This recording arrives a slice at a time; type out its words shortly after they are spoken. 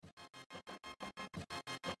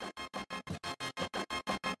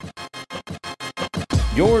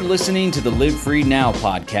You're listening to the Live Free Now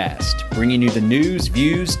podcast, bringing you the news,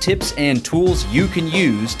 views, tips, and tools you can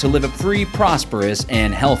use to live a free, prosperous,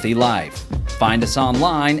 and healthy life. Find us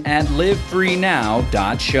online at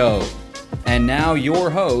livefreenow.show. And now your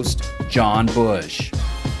host, John Bush.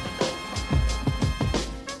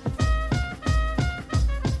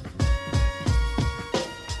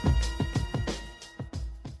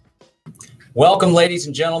 Welcome, ladies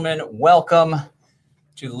and gentlemen. Welcome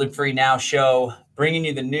to the Live Free Now show, bringing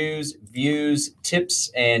you the news, views,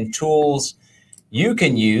 tips, and tools you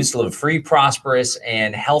can use to live a free, prosperous,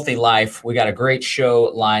 and healthy life. We got a great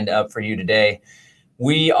show lined up for you today.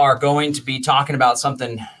 We are going to be talking about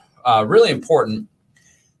something really important.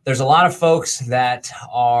 There's a lot of folks that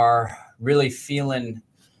are really feeling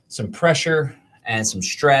some pressure and some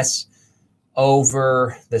stress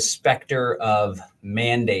over the specter of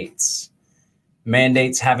mandates.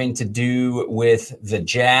 Mandates having to do with the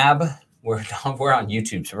jab. We're on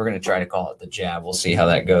YouTube, so we're going to try to call it the jab. We'll see how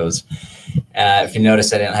that goes. If you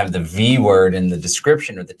notice, I didn't have the V word in the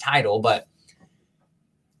description or the title, but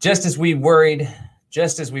just as we've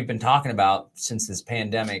been talking about since this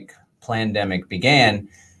pandemic began,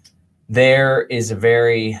 there is a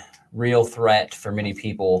very real threat for many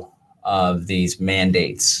people of these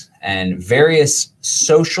mandates and various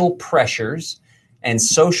social pressures and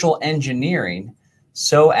social engineering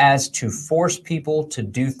so as to force people to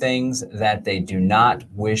do things that they do not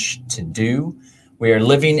wish to do. We are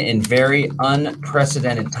living in very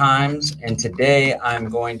unprecedented times, and today I'm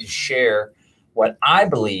going to share what I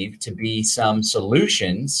believe to be some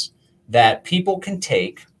solutions that people can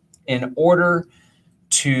take in order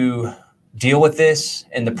to deal with this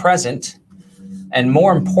in the present, and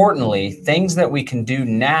more importantly, things that we can do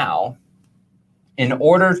now in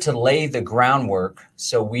order to lay the groundwork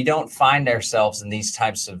so we don't find ourselves in these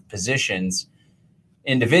types of positions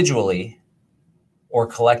individually or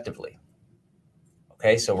collectively.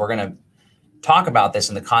 Okay, so we're going to talk about this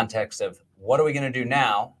in the context of what are we going to do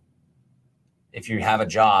now if you have a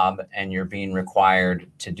job and you're being required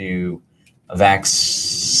to do a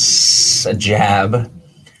jab.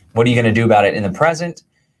 What are you going to do about it in the present?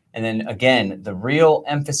 And then again, the real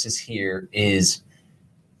emphasis here is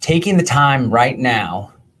taking the time right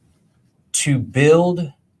now to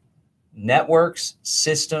build networks,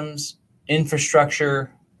 systems,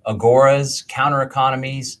 infrastructure, agoras, counter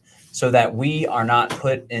economies, so that we are not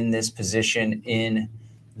put in this position in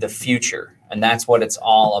the future. And that's what it's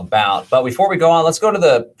all about. But before we go on, let's go to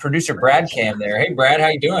the producer Brad cam there. Hey, Brad, how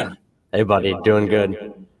you doing? Hey, buddy. Doing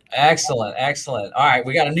good. Excellent. All right.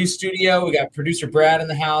 We got a new studio. We got producer Brad in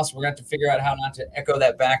the house. We're going to have to figure out how not to echo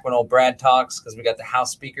that back when old Brad talks because we got the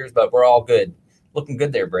house speakers, but we're all good. Looking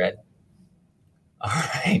good there, Brad. All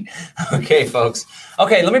right. Okay, folks.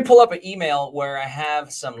 Okay, let me pull up an email where I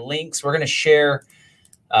have some links. We're going to share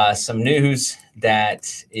some news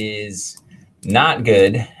that is not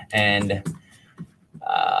good. And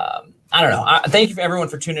I don't know. Thank you for everyone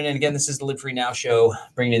for tuning in. Again, this is the Live Free Now show,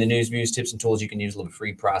 bringing you the news, views, tips, and tools you can use to live a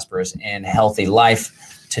free, prosperous, and healthy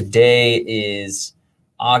life. Today is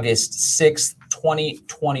August 6th,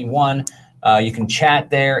 2021. You can chat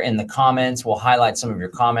there in the comments. We'll highlight some of your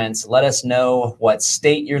comments. Let us know what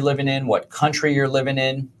state you're living in, what country you're living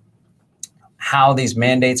in, how these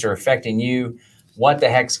mandates are affecting you, what the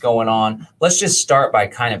heck's going on. Let's just start by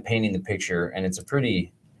kind of painting the picture, and it's a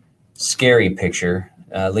pretty scary picture.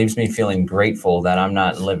 Leaves me feeling grateful that I'm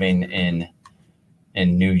not living in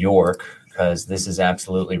New York because this is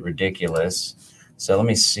absolutely ridiculous. So let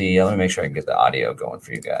me see. Let me make sure I can get the audio going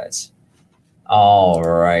for you guys. All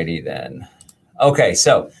righty then. Okay,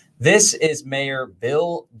 so this is Mayor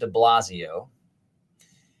Bill de Blasio.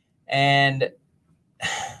 And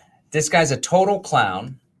this guy's a total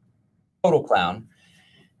clown.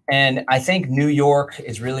 And I think New York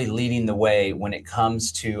is really leading the way when it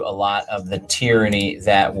comes to a lot of the tyranny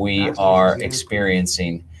that we are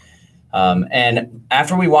experiencing. And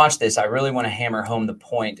after we watch this, I really want to hammer home the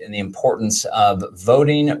point and the importance of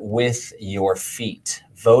voting with your feet.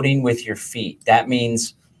 Voting with your feet. That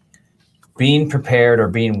means being prepared or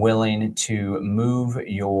being willing to move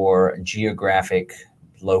your geographic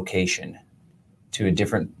location to a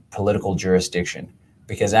different political jurisdiction.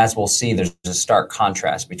 Because as we'll see, there's a stark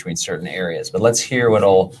contrast between certain areas. But let's hear what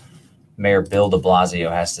old Mayor Bill de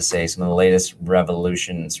Blasio has to say, some of the latest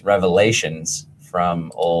revelations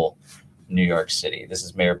from old New York City. This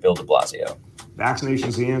is Mayor Bill de Blasio. Vaccination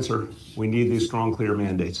is the answer. We need these strong, clear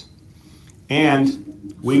mandates.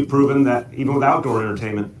 And we've proven that even with outdoor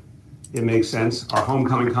entertainment, it makes sense. Our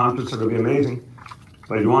homecoming concerts are going to be amazing.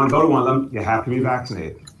 But if you want to go to one of them, you have to be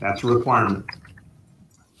vaccinated. That's a requirement.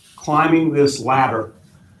 Climbing this ladder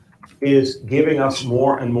is giving us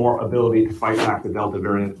more and more ability to fight back the Delta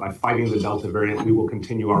variant. By fighting the Delta variant, we will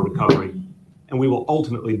continue our recovery, and we will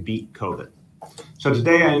ultimately beat COVID. So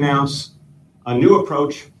today I announce a new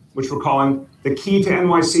approach, which we're calling the Key to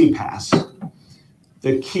NYC Pass.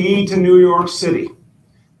 The key to New York City.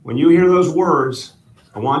 When you hear those words,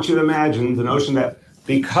 I want you to imagine the notion that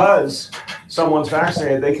because someone's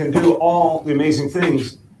vaccinated, they can do all the amazing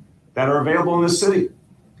things that are available in this city.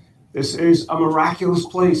 This is a miraculous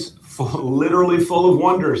place, literally full of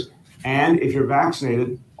wonders. And if you're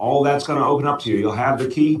vaccinated, all that's going to open up to you. You'll have the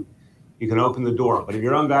key, you can open the door. But if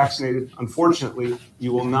you're unvaccinated, unfortunately,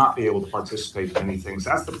 you will not be able to participate in any things.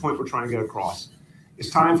 That's the point we're trying to get across. It's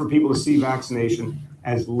time for people to see vaccination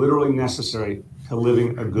as literally necessary to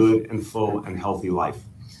living a good and full and healthy life.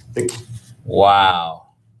 Wow.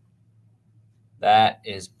 That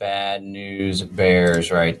is bad news bears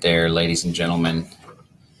right there, ladies and gentlemen.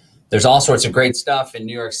 There's all sorts of great stuff in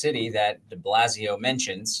New York City that de Blasio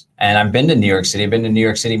mentions. And I've been to New York City. I've been to New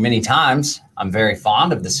York City many times. I'm very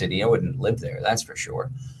fond of the city. I wouldn't live there, that's for sure.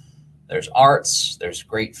 There's arts. There's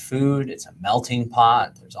great food. It's a melting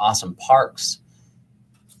pot. There's awesome parks.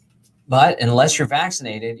 But unless you're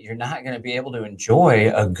vaccinated, you're not going to be able to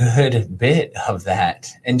enjoy a good bit of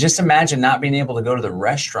that. And just imagine not being able to go to the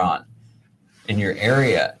restaurant in your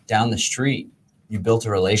area down the street. You built a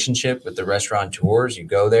relationship with the restaurateurs. You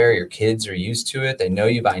go there, your kids are used to it. They know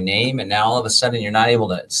you by name. And now all of a sudden you're not able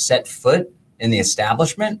to set foot in the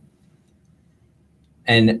establishment.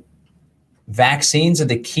 And vaccines are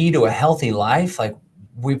the key to a healthy life. Like,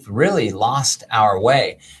 we've really lost our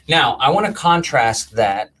way. Now, I want to contrast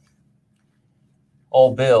that.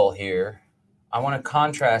 Old Bill here. I want to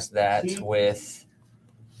contrast that with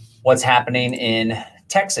what's happening in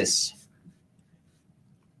Texas.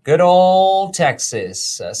 Good old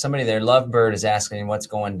Texas. Somebody there, Lovebird, is asking what's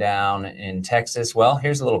going down in Texas. Well,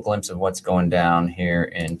 here's a little glimpse of what's going down here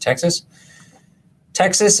in Texas.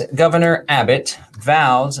 Texas Governor Abbott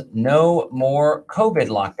vows no more COVID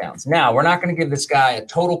lockdowns. Now, we're not going to give this guy a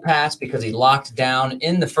total pass because he locked down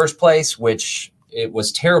in the first place, which it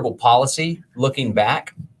was terrible policy looking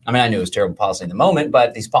back. I mean, I knew it was terrible policy in the moment,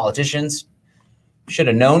 but these politicians should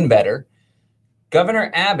have known better.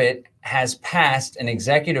 Governor Abbott has passed an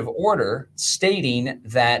executive order stating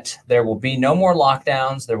that there will be no more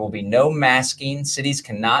lockdowns. There will be no masking. Cities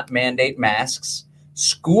cannot mandate masks.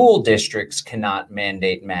 School districts cannot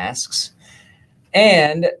mandate masks.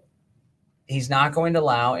 And he's not going to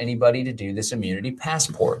allow anybody to do this immunity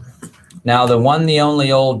passport. Now, the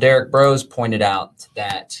only old Derek Bros pointed out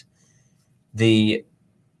that the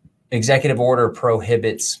executive order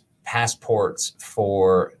prohibits passports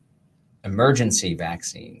for emergency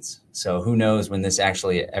vaccines. So who knows when this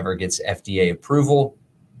actually ever gets FDA approval,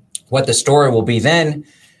 what the story will be then.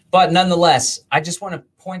 But nonetheless, I just want to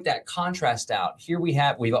point that contrast out. Here we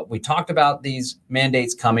talked about these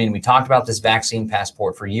mandates coming. We talked about this vaccine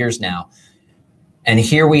passport for years now. And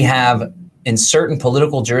here we have, in certain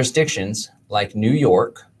political jurisdictions like New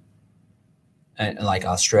York and like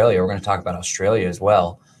Australia, we're going to talk about Australia as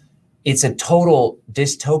well, it's a total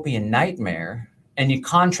dystopian nightmare. And you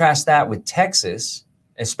contrast that with Texas,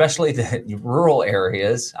 especially the rural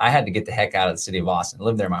areas. I had to get the heck out of the city of Austin. I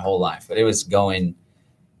lived there my whole life, but it was going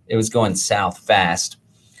south fast.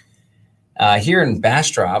 Here in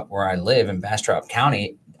Bastrop, where I live in Bastrop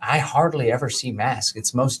County, I hardly ever see masks.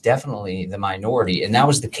 It's most definitely the minority. And that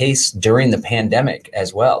was the case during the pandemic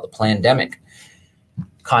as well, the plandemic.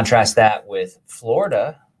 Contrast that with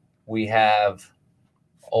Florida. We have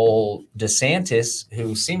old DeSantis,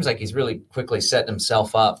 who seems like he's really quickly setting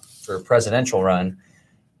himself up for a presidential run.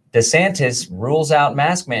 DeSantis rules out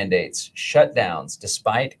mask mandates, shutdowns,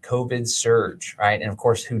 despite COVID surge, right? And of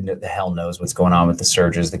course, who the hell knows what's going on with the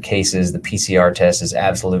surges, the cases, the PCR test is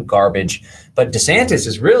absolute garbage. But DeSantis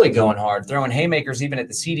is really going hard, throwing haymakers even at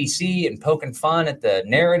the CDC and poking fun at the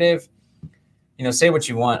narrative. You know, say what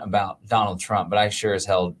you want about Donald Trump, but I sure as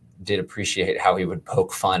hell did appreciate how he would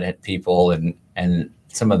poke fun at people and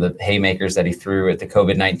some of the haymakers that he threw at the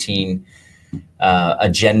COVID-19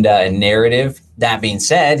 agenda and narrative. That being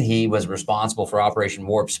said, he was responsible for Operation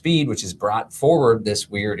Warp Speed, which has brought forward this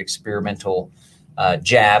weird experimental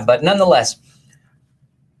jab. But nonetheless,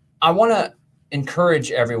 I want to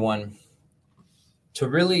encourage everyone to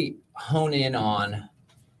really hone in on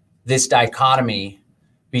this dichotomy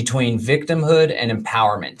between victimhood and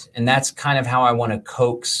empowerment. And that's kind of how I want to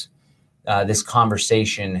coax this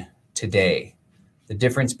conversation today. The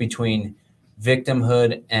difference between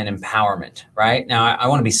victimhood and empowerment, right? Now, I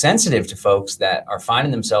want to be sensitive to folks that are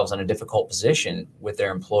finding themselves in a difficult position with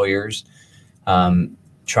their employers,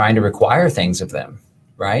 trying to require things of them,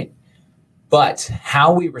 right? But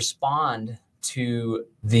how we respond to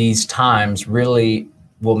these times really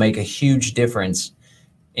will make a huge difference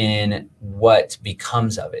in what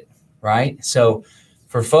becomes of it, right? So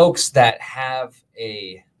for folks that have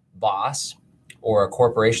a boss or a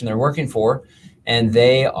corporation they're working for, and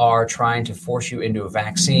they are trying to force you into a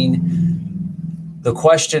vaccine, the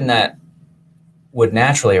question that would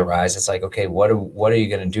naturally arise, it's like, okay, what are you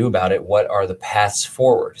going to do about it? What are the paths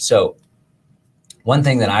forward? So one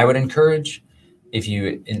thing that I would encourage,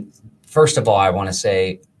 first of all, I want to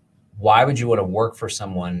say, why would you want to work for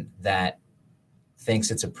someone that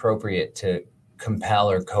thinks it's appropriate to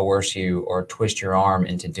compel or coerce you or twist your arm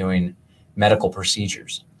into doing medical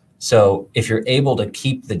procedures? So if you're able to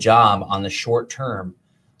keep the job on the short term,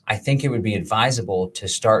 I think it would be advisable to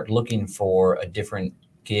start looking for a different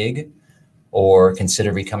gig or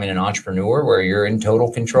consider becoming an entrepreneur where you're in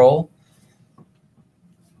total control.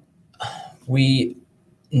 We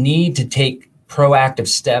need to take proactive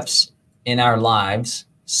steps in our lives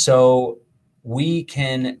so we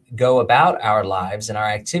can go about our lives and our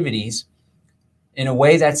activities in a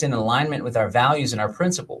way that's in alignment with our values and our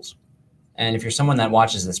principles. And if you're someone that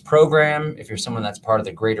watches this program, if you're someone that's part of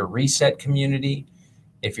the Greater Reset community,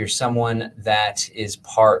 if you're someone that is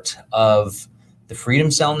part of the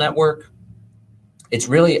Freedom Cell Network, it's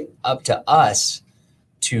really up to us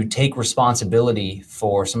to take responsibility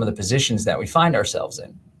for some of the positions that we find ourselves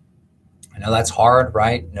in. I know that's hard,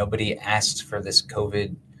 right? Nobody asks for this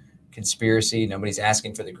COVID conspiracy. Nobody's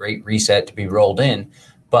asking for the Great Reset to be rolled in,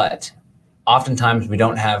 but oftentimes we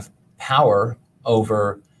don't have power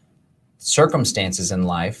over circumstances in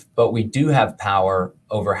life, but we do have power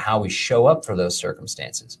over how we show up for those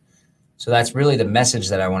circumstances. So that's really the message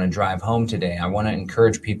that I want to drive home today. I want to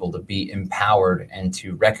encourage people to be empowered and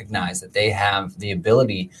to recognize that they have the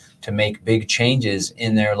ability to make big changes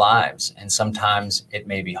in their lives. And sometimes it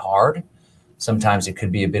may be hard. Sometimes it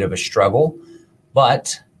could be a bit of a struggle,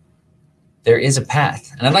 but there is a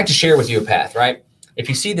path. And I'd like to share with you a path, right? If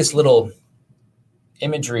you see this little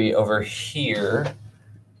imagery over here,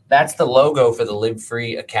 that's the logo for the Live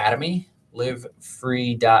Free Academy.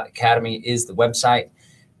 LiveFree.academy is the website.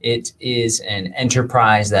 It is an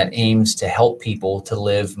enterprise that aims to help people to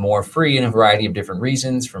live more free in a variety of different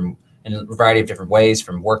reasons, in a variety of different ways,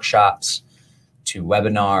 from workshops to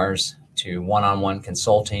webinars to one-on-one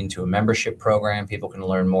consulting to a membership program. People can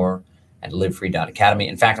learn more at livefree.academy.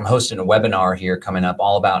 In fact, I'm hosting a webinar here coming up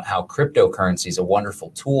all about how cryptocurrency is a wonderful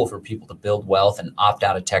tool for people to build wealth and opt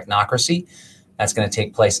out of technocracy. That's going to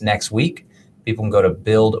take place next week. People can go to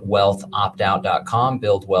buildwealthoptout.com,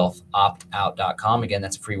 buildwealthoptout.com. Again,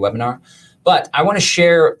 that's a free webinar. But I want to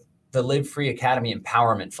share the Live Free Academy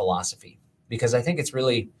empowerment philosophy because I think it's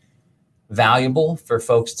really valuable for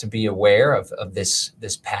folks to be aware of this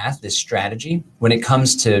path, this strategy when it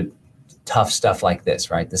comes to tough stuff like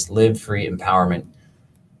this, right? This Live Free empowerment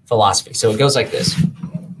philosophy. So it goes like this.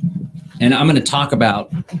 And I'm going to talk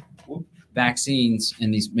about vaccines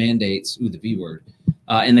and these mandates, the V word,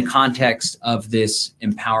 in the context of this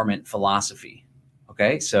empowerment philosophy.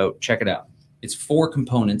 Okay, so check it out. It's 4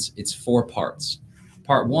 components. It's 4 parts.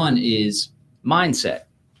 Part 1 is mindset.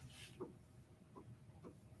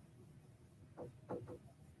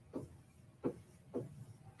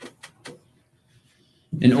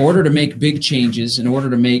 In order to make big changes, in order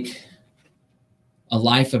to make a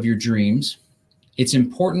life of your dreams, it's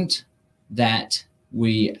important that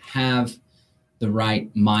we have the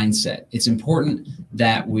right mindset. It's important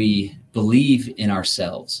that we believe in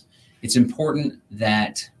ourselves. It's important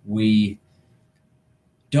that we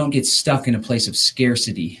don't get stuck in a place of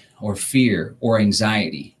scarcity or fear or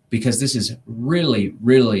anxiety, because this is really,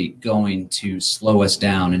 really going to slow us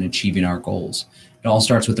down in achieving our goals. It all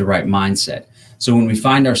starts with the right mindset. So when we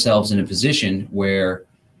find ourselves in a position where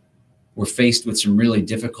we're faced with some really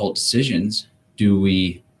difficult decisions, do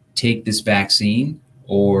we take this vaccine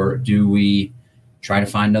or do we try to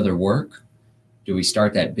find other work? Do we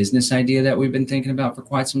start that business idea that we've been thinking about for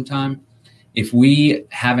quite some time? If we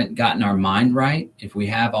haven't gotten our mind right, if we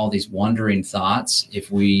have all these wandering thoughts,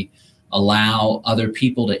 if we allow other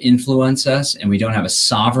people to influence us and we don't have a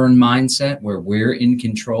sovereign mindset where we're in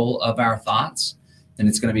control of our thoughts, then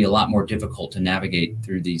it's going to be a lot more difficult to navigate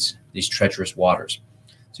through these treacherous waters.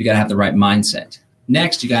 So you got to have the right mindset.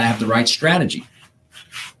 Next, you got to have the right strategy.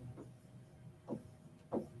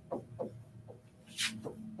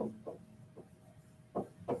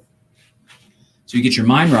 So you get your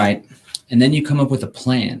mind right, and then you come up with a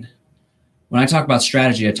plan. When I talk about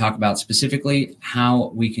strategy, I talk about specifically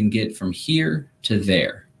how we can get from here to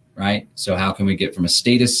there, right? So how can we get from a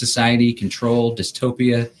statist society, control,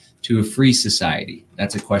 dystopia, to a free society?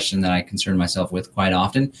 That's a question that I concern myself with quite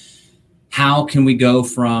often. How can we go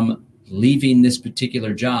from leaving this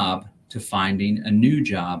particular job to finding a new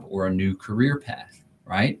job or a new career path,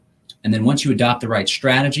 right? And then once you adopt the right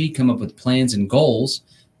strategy, come up with plans and goals,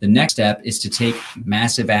 the next step is to take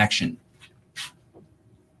massive action.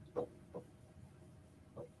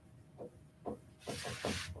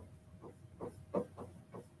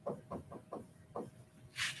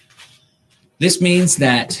 This means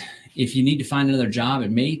that if you need to find another job,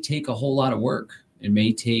 it may take a whole lot of work. It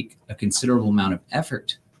may take a considerable amount of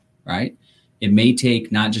effort, right? It may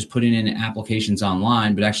take not just putting in applications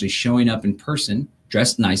online, but actually showing up in person,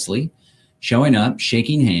 dressed nicely, showing up,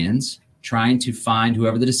 shaking hands, trying to find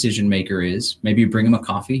whoever the decision maker is. Maybe you bring them a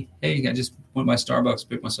coffee. Hey, I just went by Starbucks,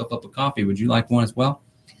 picked myself up a coffee. Would you like one as well?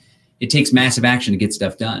 It takes massive action to get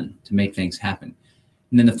stuff done, to make things happen.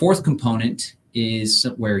 And then the fourth component is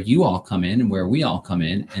where you all come in and where we all come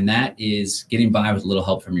in, and that is getting by with a little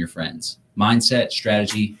help from your friends. Mindset,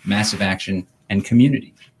 strategy, massive action, and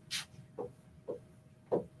community.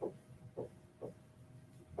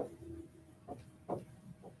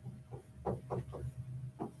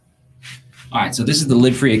 All right, so this is the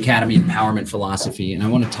Live Free Academy empowerment philosophy, and I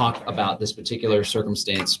want to talk about this particular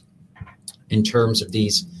circumstance in terms of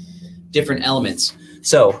these different elements.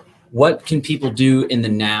 So what can people do in the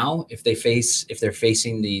now if they're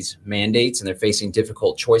facing these mandates and they're facing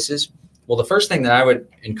difficult choices? Well, the first thing that I would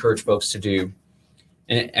encourage folks to do,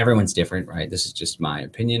 and everyone's different, right? This is just my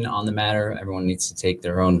opinion on the matter. Everyone needs to take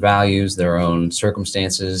their own values, their own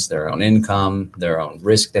circumstances, their own income, their own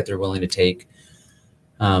risk that they're willing to take.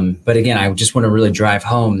 But again, I just want to really drive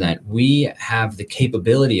home that we have the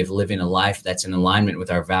capability of living a life that's in alignment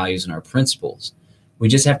with our values and our principles. We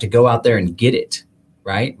just have to go out there and get it,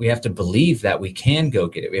 right? We have to believe that we can go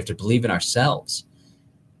get it. We have to believe in ourselves.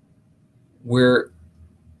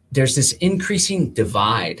 There's this increasing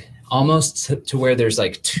divide, almost to where there's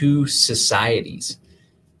like two societies.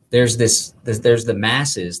 There's the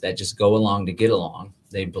masses that just go along to get along.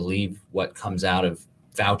 They believe what comes out of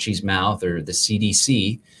Fauci's mouth or the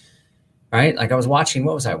CDC, right? Like what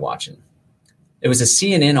was I watching? It was a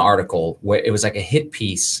CNN article where it was like a hit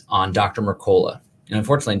piece on Dr. Mercola. And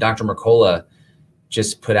unfortunately, Dr. Mercola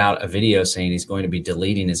just put out a video saying he's going to be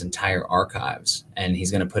deleting his entire archives and he's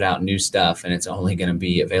going to put out new stuff and it's only going to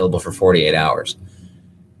be available for 48 hours.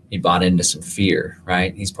 He bought into some fear,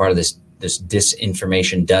 right? He's part of this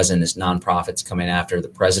disinformation dozen, this nonprofit's coming after. The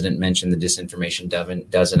president mentioned the disinformation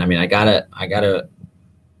dozen. I mean, I gotta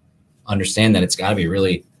understand that it's got to be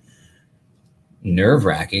really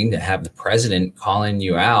nerve-wracking to have the president calling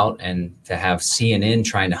you out and to have CNN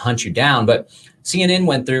trying to hunt you down. But CNN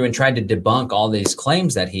went through and tried to debunk all these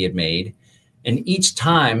claims that he had made. And each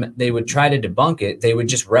time they would try to debunk it, they would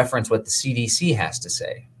just reference what the CDC has to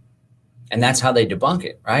say. And that's how they debunk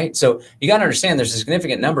it, right? So you got to understand there's a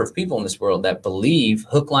significant number of people in this world that believe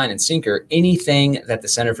hook, line, and sinker anything that the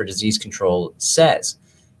Center for Disease Control says.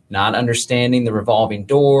 Not understanding the revolving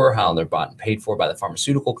door, how they're bought and paid for by the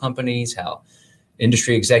pharmaceutical companies, how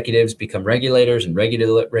industry executives become regulators and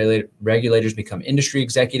regulators become industry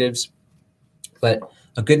executives. But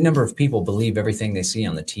a good number of people believe everything they see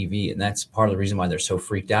on the TV. And that's part of the reason why they're so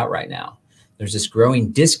freaked out right now. There's this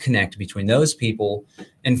growing disconnect between those people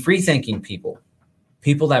and free-thinking people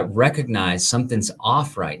that recognize something's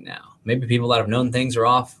off right now. Maybe people that have known things are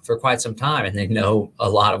off for quite some time and they know a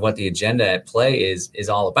lot of what the agenda at play is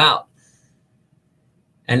all about.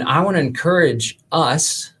 And I want to encourage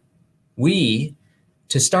we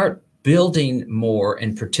to start building more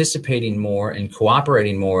and participating more and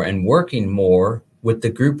cooperating more and working more with the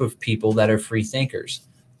group of people that are free thinkers,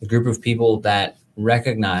 the group of people that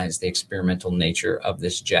recognize the experimental nature of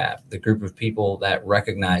this jab, the group of people that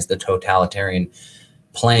recognize the totalitarian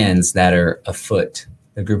plans that are afoot,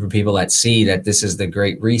 the group of people that see that this is the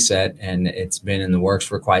Great Reset and it's been in the works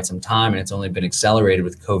for quite some time and it's only been accelerated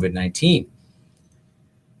with COVID-19.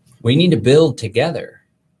 We need to build together,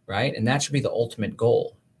 right? And that should be the ultimate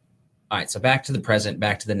goal. All right, so back to the present,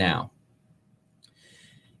 back to the now.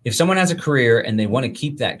 If someone has a career and they want to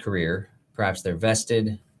keep that career, perhaps they're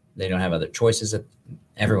vested, they don't have other choices.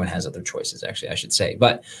 Everyone has other choices, actually, I should say.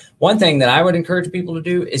 But one thing that I would encourage people to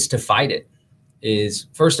do is to fight it. Is,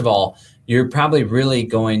 first of all, you're probably really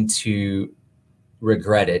going to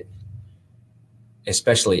regret it,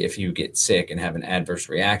 especially if you get sick and have an adverse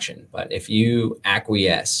reaction. But if you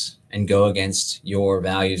acquiesce and go against your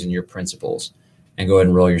values and your principles and go ahead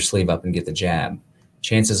and roll your sleeve up and get the jab,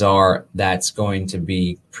 chances are that's going to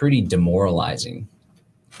be pretty demoralizing,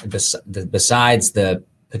 besides the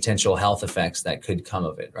potential health effects that could come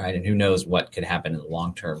of it, right? And who knows what could happen in the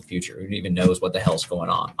long-term future? Who even knows what the hell's going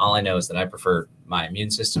on? All I know is that I prefer my immune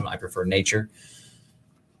system. I prefer nature.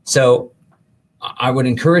 So I would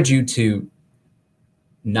encourage you to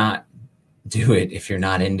not do it if you're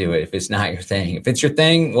not into it, if it's not your thing. If it's your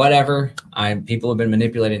thing, whatever. People have been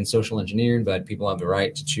manipulated and social engineered, but people have the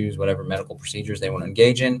right to choose whatever medical procedures they want to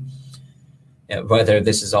engage in. Whether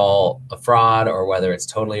this is all a fraud or whether it's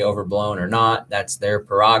totally overblown or not, that's their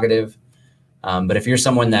prerogative. But if you're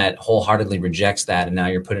someone that wholeheartedly rejects that and now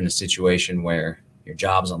you're put in a situation where your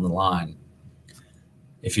job's on the line,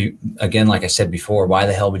 if you, again, like I said before, why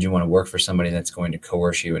the hell would you want to work for somebody that's going to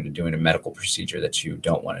coerce you into doing a medical procedure that you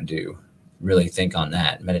don't want to do? Really think on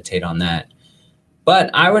that, meditate on that.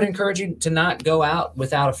 But I would encourage you to not go out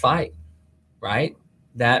without a fight, right?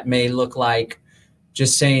 That may look like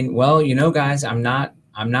just saying, well, guys, I'm not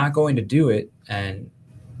going to do it. And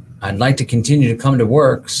I'd like to continue to come to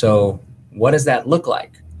work. So what does that look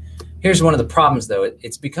like? Here's one of the problems, though.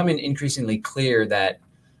 It's becoming increasingly clear that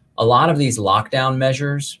a lot of these lockdown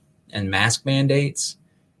measures and mask mandates,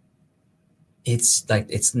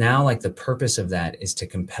 it's now like the purpose of that is to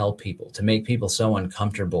compel people, to make people so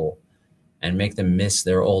uncomfortable and make them miss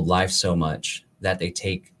their old life so much that they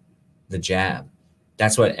take the jab.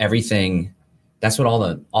 That's what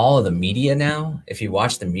all of the media now, if you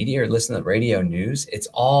watch the media or listen to the radio news, it's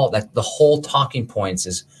all that the whole talking points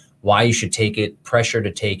is why you should take it, pressure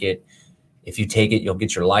to take it. If you take it, you'll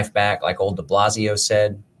get your life back, like old de Blasio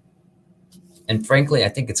said. And frankly, I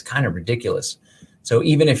think it's kind of ridiculous. So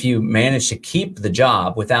even if you manage to keep the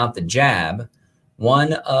job without the jab,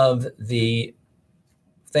 one of the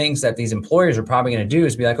things that these employers are probably going to do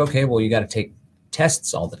is be like, okay, well, you got to take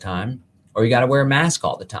tests all the time, or you got to wear a mask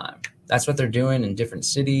all the time. That's what they're doing in different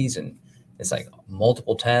cities. And it's like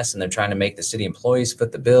multiple tests, and they're trying to make the city employees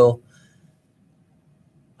foot the bill.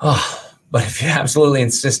 Oh, but if you absolutely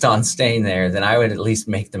insist on staying there, then I would at least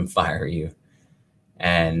make them fire you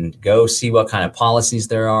and go see what kind of policies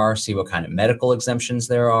there are, see what kind of medical exemptions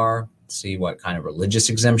there are, see what kind of religious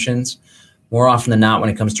exemptions. More often than not, when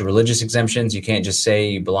it comes to religious exemptions, you can't just say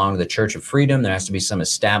you belong to the Church of Freedom. There has to be some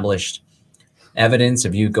established evidence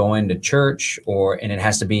of you going to church, and it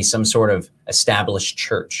has to be some sort of established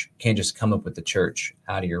church. You can't just come up with the church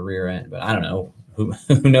out of your rear end. But I don't know, who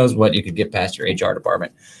knows what you could get past your HR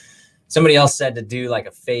department. Somebody else said to do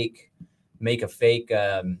like make a fake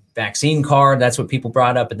vaccine card. That's what people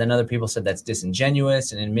brought up. But then other people said that's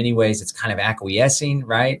disingenuous. And in many ways, it's kind of acquiescing,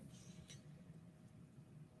 right?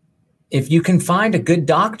 If you can find a good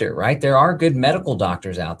doctor, right? There are good medical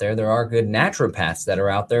doctors out there. There are good naturopaths that are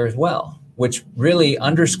out there as well, which really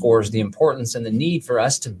underscores the importance and the need for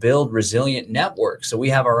us to build resilient networks. So we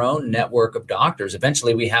have our own network of doctors.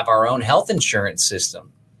 Eventually, we have our own health insurance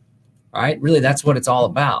system, right? Really, that's what it's all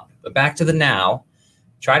about. But back to the now,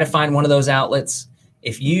 try to find one of those outlets.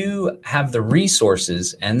 If you have the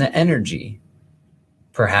resources and the energy,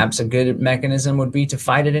 perhaps a good mechanism would be to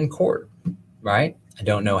fight it in court, right? I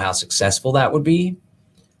don't know how successful that would be.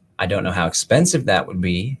 I don't know how expensive that would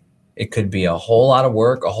be. It could be a whole lot of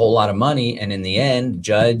work, a whole lot of money. And in the end, the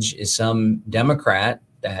judge is some Democrat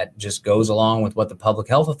that just goes along with what the public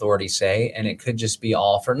health authorities say, and it could just be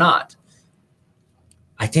all for naught.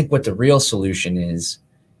 I think what the real solution is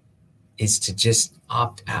to just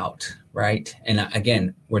opt out, right? And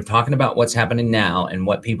again, we're talking about what's happening now and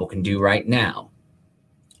what people can do right now.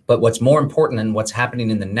 But what's more important than what's happening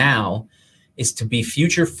in the now is to be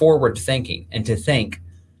future forward thinking and to think,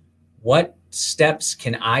 what steps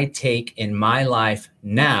can I take in my life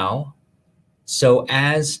now so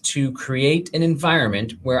as to create an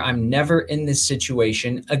environment where I'm never in this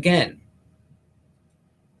situation again?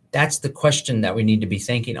 That's the question that we need to be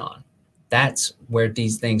thinking on. That's where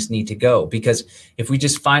these things need to go. Because if we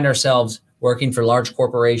just find ourselves working for large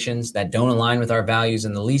corporations that don't align with our values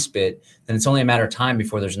in the least bit, then it's only a matter of time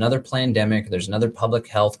before there's another pandemic, there's another public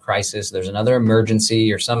health crisis, there's another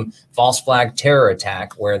emergency or some false flag terror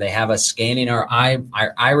attack where they have us scanning our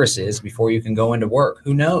irises before you can go into work.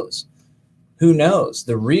 Who knows? Who knows?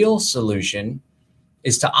 The real solution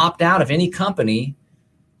is to opt out of any company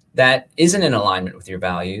that isn't in alignment with your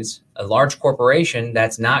values, a large corporation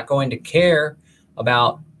that's not going to care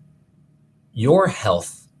about your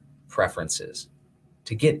health preferences,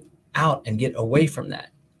 to get out and get away from that.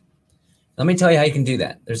 Let me tell you how you can do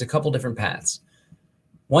that. There's a couple different paths.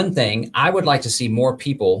 One thing, I would like to see more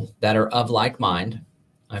people that are of like mind.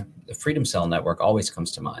 The Freedom Cell Network always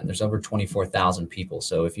comes to mind. There's over 24,000 people.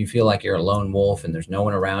 So if you feel like you're a lone wolf and there's no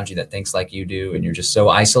one around you that thinks like you do, and you're just so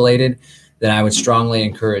isolated, then I would strongly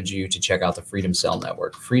encourage you to check out the Freedom Cell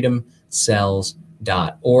Network,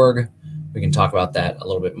 freedomcells.org. We can talk about that a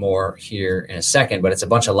little bit more here in a second, but it's a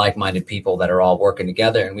bunch of like-minded people that are all working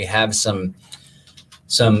together. And we have some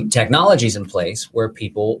technologies in place where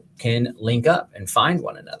people can link up and find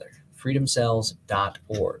one another.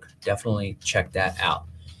 freedomcells.org. Definitely check that out.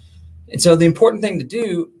 And so the important thing to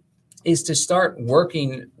do is to start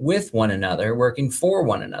working with one another, working for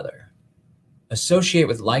one another. Associate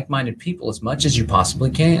with like-minded people as much as you possibly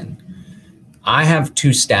can. I have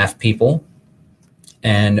 2 staff people,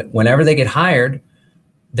 and whenever they get hired,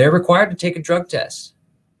 they're required to take a drug test.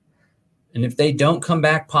 And if they don't come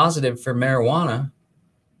back positive for marijuana,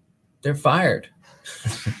 they're fired.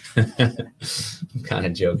 I'm kind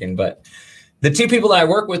of joking, but the 2 people that I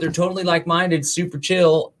work with are totally like-minded, super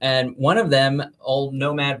chill. And one of them, old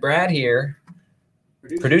Nomad Brad here,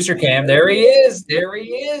 producer Cam, there he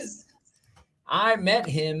is. I met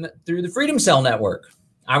him through the Freedom Cell Network.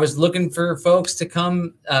 I was looking for folks to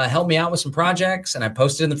come help me out with some projects, and I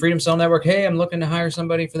posted in the Freedom Cell Network, hey, I'm looking to hire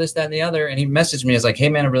somebody for this, that, and the other. And he messaged me. I was like, hey,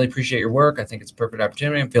 man, I really appreciate your work. I think it's a perfect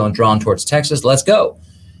opportunity. I'm feeling drawn towards Texas. Let's go.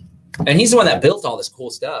 And he's the one that built all this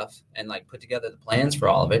cool stuff and like put together the plans for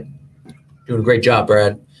all of it. Doing a great job,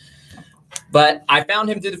 Brad. But I found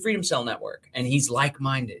him through the Freedom Cell Network, and he's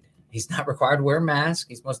like-minded. He's not required to wear a mask.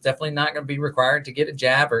 He's most definitely not going to be required to get a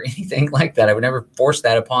jab or anything like that. I would never force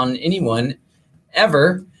that upon anyone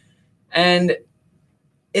ever. And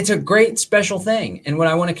it's a great special thing. And what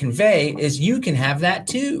I want to convey is you can have that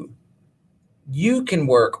too. You can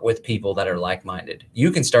work with people that are like-minded.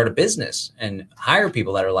 You can start a business and hire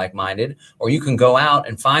people that are like-minded, or you can go out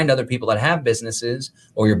and find other people that have businesses,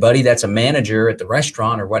 or your buddy that's a manager at the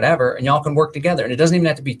restaurant or whatever, and y'all can work together. And it doesn't even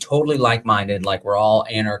have to be totally like-minded, like we're all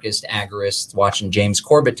anarchist agorists watching James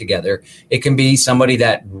Corbett together. It can be somebody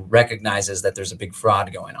that recognizes that there's a big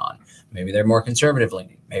fraud going on. Maybe they're more conservative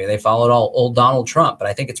leaning. Maybe they followed old Donald Trump. But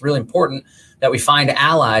I think it's really important that we find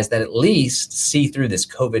allies that at least see through this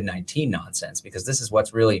COVID-19 nonsense, because this is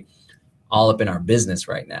what's really all up in our business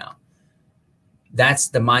right now. That's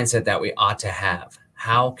the mindset that we ought to have.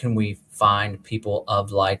 How can we find people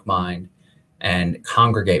of like mind and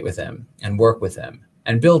congregate with them and work with them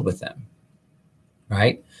and build with them,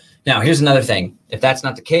 right? Now, here's another thing. If that's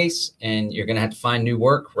not the case and you're going to have to find new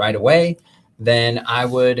work right away, then I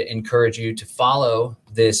would encourage you to follow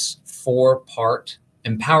this 4-part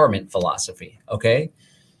empowerment philosophy, okay?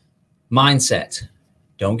 Mindset.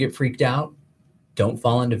 Don't get freaked out. Don't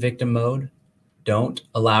fall into victim mode. Don't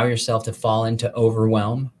allow yourself to fall into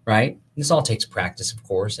overwhelm, right? This all takes practice, of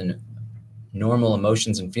course, and normal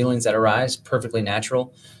emotions and feelings that arise, perfectly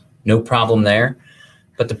natural, no problem there.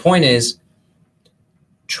 But the point is,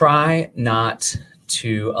 try not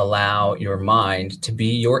to allow your mind to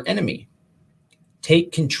be your enemy.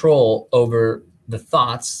 Take control over the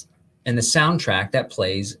thoughts and the soundtrack that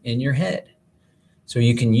plays in your head, so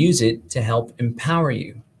you can use it to help empower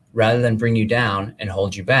you rather than bring you down and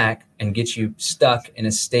hold you back and get you stuck in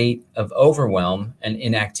a state of overwhelm and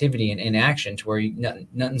inactivity and inaction to where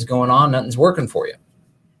nothing's going on, nothing's working for you.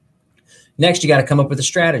 Next, you got to come up with a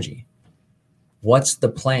strategy. What's the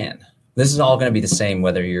plan? This is all going to be the same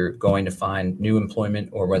whether you're going to find new employment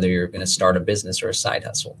or whether you're going to start a business or a side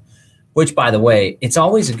hustle. Which, by the way, it's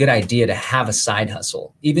always a good idea to have a side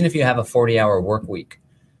hustle, even if you have a 40-hour work week,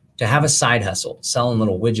 to have a side hustle, selling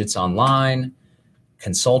little widgets online,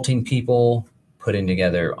 consulting people, putting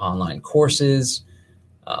together online courses.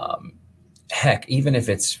 Heck, even if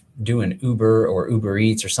it's doing Uber or Uber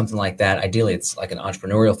Eats or something like that, ideally it's like an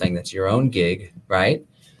entrepreneurial thing that's your own gig, right?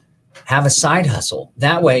 Have a side hustle.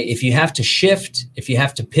 That way, if you have to shift, if you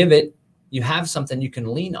have to pivot, you have something you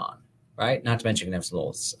can lean on. Right? Not to mention you can have some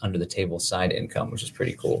little under the table side income, which is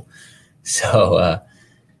pretty cool. So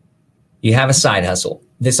you have a side hustle.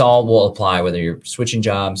 This all will apply whether you're switching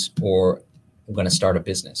jobs or going to start a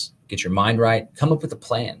business. Get your mind right. Come up with a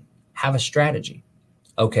plan. Have a strategy.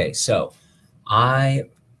 Okay, so I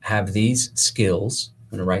have these skills.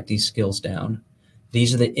 I'm going to write these skills down.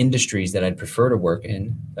 These are the industries that I'd prefer to work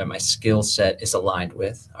in, that my skill set is aligned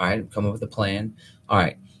with. All right, come up with a plan. All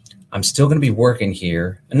right. I'm still going to be working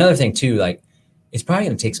here. Another thing too, like it's probably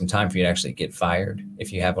going to take some time for you to actually get fired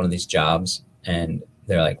if you have one of these jobs and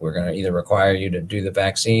they're like, we're going to either require you to do the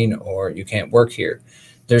vaccine or you can't work here.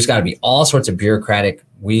 There's got to be all sorts of bureaucratic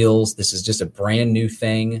wheels. This is just a brand new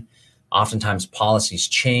thing. Oftentimes policies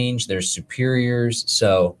change, there's superiors.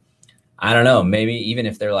 So I don't know, maybe even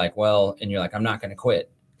if they're like, well, and you're like, I'm not going to quit,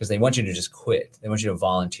 because they want you to just quit. They want you to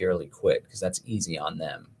voluntarily quit because that's easy on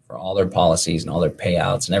them. For all their policies and all their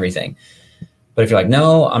payouts and everything. But if you're like,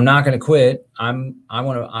 no, I'm not going to quit. I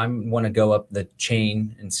want to go up the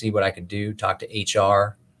chain and see what I could do. Talk to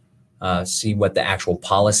HR, see what the actual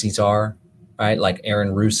policies are, right? Like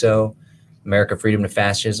Aaron Russo, America Freedom to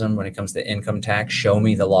Fascism. When it comes to income tax, show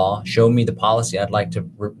me the law, show me the policy. I'd like to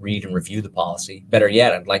read and review the policy. Better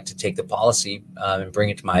yet, I'd like to take the policy and bring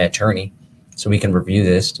it to my attorney so we can review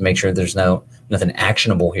this to make sure there's nothing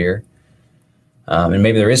actionable here. And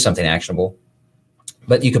maybe there is something actionable,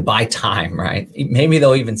 but you could buy time, right? Maybe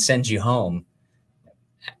they'll even send you home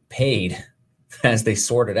paid as they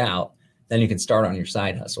sort it out. Then you can start on your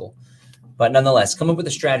side hustle. But nonetheless, come up with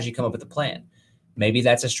a strategy, come up with a plan. Maybe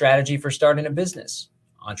that's a strategy for starting a business,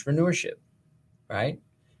 entrepreneurship, right?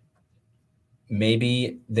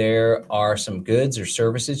 Maybe there are some goods or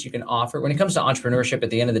services you can offer. When it comes to entrepreneurship, at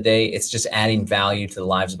the end of the day, it's just adding value to the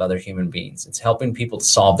lives of other human beings. It's helping people to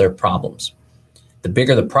solve their problems. The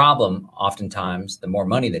bigger the problem, oftentimes, the more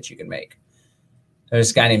money that you can make. There's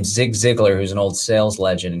this guy named Zig Ziglar, who's an old sales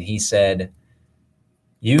legend, and he said,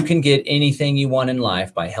 you can get anything you want in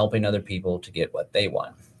life by helping other people to get what they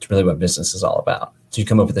want. It's really what business is all about. So you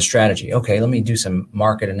come up with a strategy. Okay, let me do some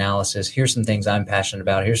market analysis. Here's some things I'm passionate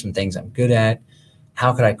about. Here's some things I'm good at.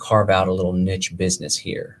 How could I carve out a little niche business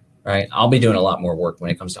here, right? I'll be doing a lot more work when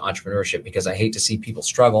it comes to entrepreneurship because I hate to see people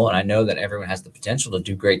struggle. And I know that everyone has the potential to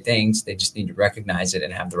do great things. They just need to recognize it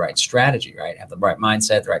and have the right strategy, right? Have the right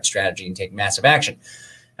mindset, the right strategy, and take massive action.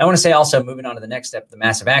 I want to say also, moving on to the next step, the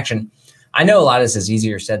massive action. I know a lot of this is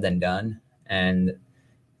easier said than done. And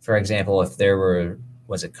for example, if there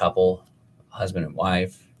was a couple, husband and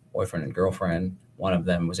wife, boyfriend and girlfriend, one of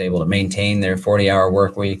them was able to maintain their 40-hour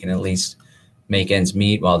work week and at least make ends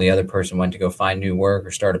meet while the other person went to go find new work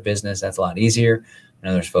or start a business, that's a lot easier. I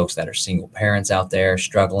know there's folks that are single parents out there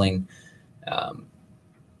struggling. And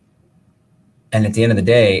at the end of the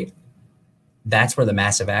day, that's where the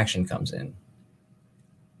massive action comes in.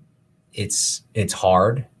 It's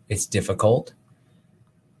hard. It's difficult.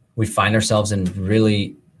 We find ourselves in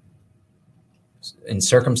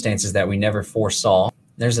circumstances that we never foresaw.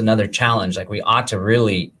 There's another challenge. Like, we ought to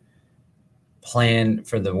really plan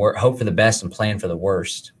for the worst, hope for the best and plan for the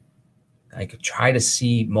worst. Like, try to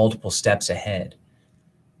see multiple steps ahead.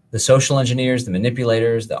 The social engineers, the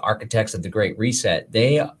manipulators, the architects of the Great Reset,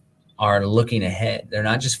 they are looking ahead. They're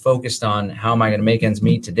not just focused on how am I going to make ends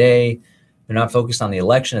meet today. They're not focused on the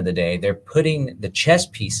election of the day. They're putting the chess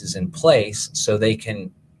pieces in place so they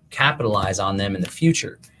can capitalize on them in the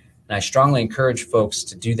future. And I strongly encourage folks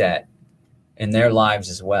to do that in their lives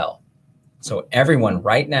as well. So everyone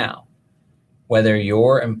right now, whether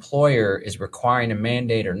your employer is requiring a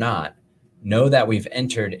mandate or not, know that we've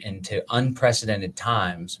entered into unprecedented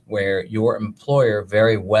times where your employer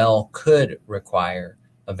very well could require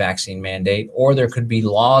a vaccine mandate, or there could be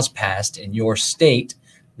laws passed in your state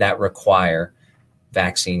that require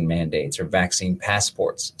vaccine mandates or vaccine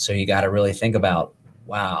passports. So you got to really think about,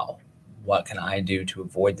 wow, what can I do to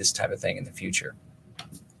avoid this type of thing in the future?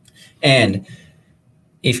 And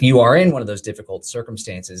if you are in one of those difficult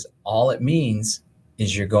circumstances, all it means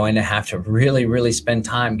is you're going to have to really, really spend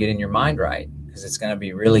time getting your mind right, because it's going to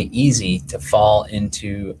be really easy to fall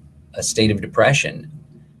into a state of depression.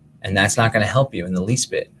 And that's not going to help you in the least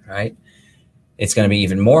bit, right? It's going to be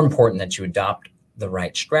even more important that you adopt the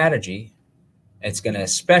right strategy. It's going to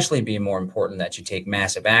especially be more important that you take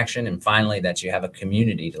massive action, and finally, that you have a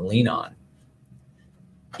community to lean on.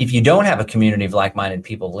 If you don't have a community of like-minded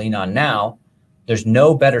people to lean on now, there's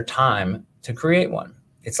no better time to create one.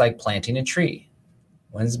 It's like planting a tree.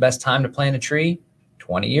 When's the best time to plant a tree?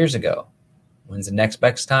 20 years ago. When's the next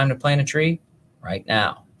best time to plant a tree? Right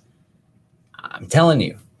now. I'm telling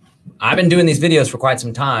you, I've been doing these videos for quite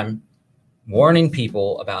some time, warning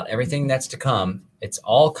people about everything that's to come. It's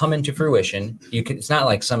all coming to fruition. It's not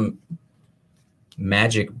like some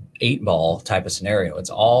magic 8-ball type of scenario.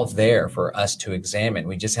 It's all there for us to examine.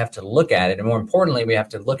 We just have to look at it. And more importantly, we have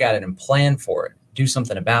to look at it and plan for it, do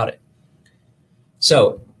something about it.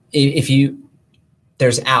 So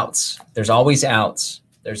there's outs, there's always outs.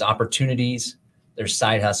 There's opportunities, there's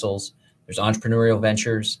side hustles, there's entrepreneurial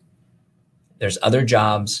ventures, there's other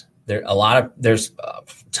jobs. There's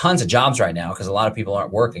tons of jobs right now because a lot of people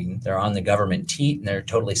aren't working. They're on the government teat and they're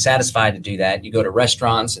totally satisfied to do that. You go to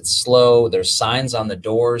restaurants, it's slow. There's signs on the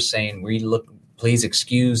doors saying, please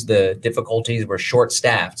excuse the difficulties. We're short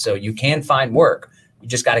staffed. So you can find work. You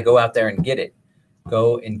just got to go out there and get it.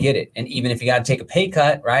 Go and get it. And even if you got to take a pay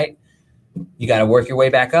cut, right? You got to work your way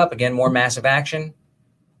back up. Again, more massive action.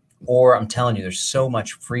 Or I'm telling you, there's so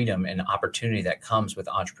much freedom and opportunity that comes with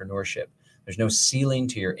entrepreneurship. There's no ceiling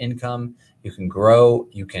to your income. You can grow,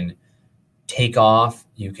 you can take off,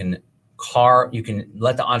 you can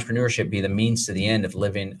let the entrepreneurship be the means to the end of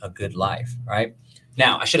living a good life, right?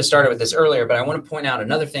 Now, I should have started with this earlier, but I want to point out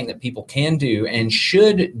another thing that people can do and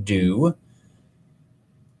should do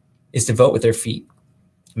is to vote with their feet.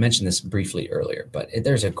 I mentioned this briefly earlier, but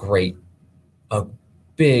there's a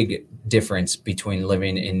big difference between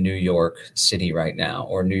living in New York City right now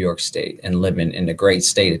or New York State and living in the great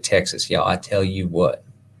state of Texas. Y'all, I tell you what,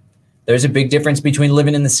 there's a big difference between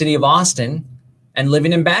living in the city of Austin and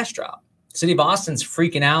living in Bastrop. The city of Austin's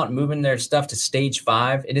freaking out and moving their stuff to stage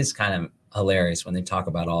 5. It is kind of hilarious when they talk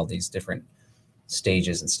about all these different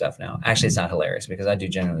stages and stuff now. Actually, it's not hilarious because I do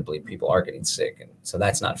genuinely believe people are getting sick. And so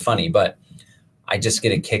that's not funny, but I just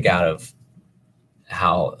get a kick out of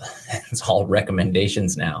how it's all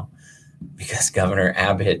recommendations now because Governor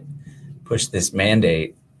Abbott pushed this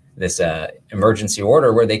mandate, this emergency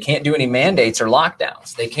order where they can't do any mandates or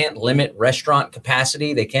lockdowns. They can't limit restaurant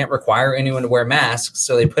capacity. They can't require anyone to wear masks.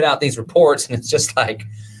 So they put out these reports and it's just like,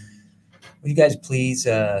 will you guys please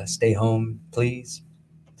stay home, please?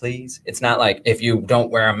 Please. It's not like if you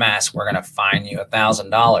don't wear a mask, we're going to fine you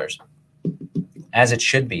 $1,000 as it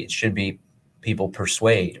should be. It should be people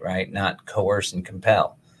persuade, right? Not coerce and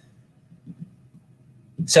compel.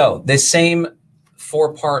 So this same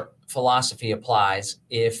 4-part philosophy applies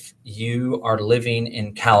if you are living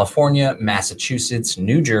in California, Massachusetts,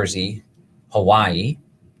 New Jersey, Hawaii,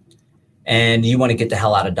 and you want to get the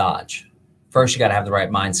hell out of Dodge. First, you got to have the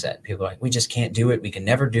right mindset. People are like, we just can't do it. We can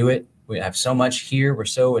never do it. We have so much here. We're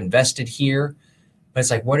so invested here. But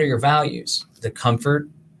it's like, what are your values? The comfort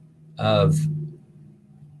of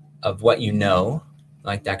what you know,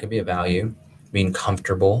 like that could be a value. Being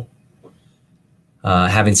comfortable,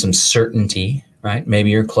 having some certainty, right? Maybe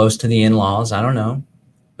you're close to the in-laws. I don't know.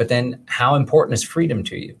 But then how important is freedom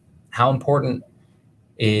to you? How important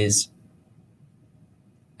is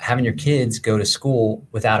having your kids go to school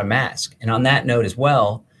without a mask? And on that note as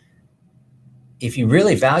well, if you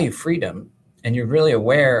really value freedom and you're really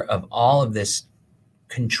aware of all of this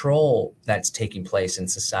control that's taking place in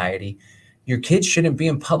society, your kids shouldn't be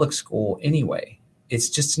in public school anyway. It's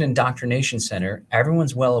just an indoctrination center.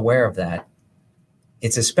 Everyone's well aware of that.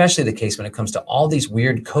 It's especially the case when it comes to all these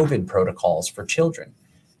weird COVID protocols for children.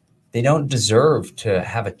 They don't deserve to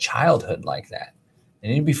have a childhood like that. They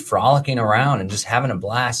need to be frolicking around and just having a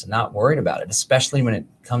blast and not worried about it, especially when it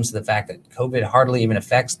comes to the fact that COVID hardly even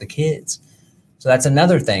affects the kids. So that's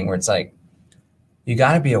another thing where it's like, you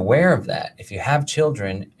got to be aware of that. If you have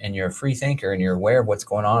children and you're a free thinker and you're aware of what's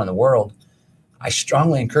going on in the world, I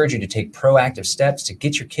strongly encourage you to take proactive steps to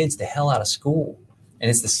get your kids the hell out of school. And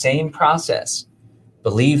it's the same process.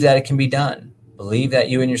 Believe that it can be done. Believe that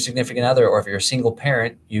you and your significant other, or if you're a single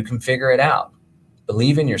parent, you can figure it out.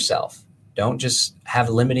 Believe in yourself. Don't just have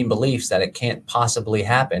limiting beliefs that it can't possibly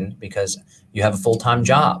happen because you have a full-time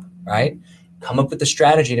job, right? Come up with a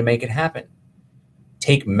strategy to make it happen.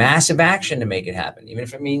 Take massive action to make it happen, even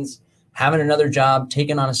if it means having another job,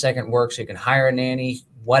 taking on a second work so you can hire a nanny,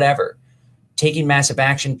 whatever. Taking massive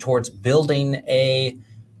action towards building a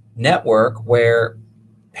network where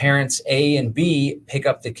parents A and B pick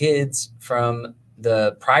up the kids from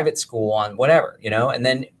the private school on whatever, and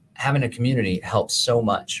then having a community helps so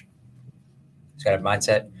much. It's got a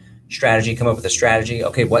mindset, strategy, come up with a strategy.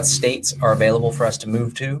 Okay, what states are available for us to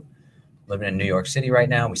move to? Living in New York City right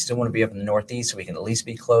now. We still want to be up in the Northeast so we can at least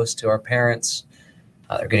be close to our parents.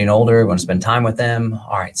 They're getting older. We want to spend time with them.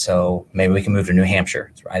 All right, so maybe we can move to New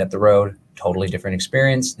Hampshire. It's right up the road. Totally different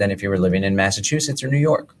experience than if you were living in Massachusetts or New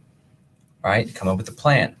York. All right, come up with a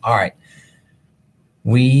plan. All right,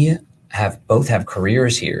 we both have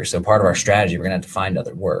careers here. So part of our strategy, we're going to have to find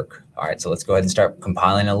other work. All right, so let's go ahead and start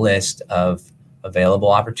compiling a list of available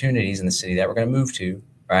opportunities in the city that we're going to move to,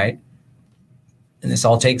 right? And this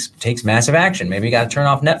all takes massive action. Maybe you got to turn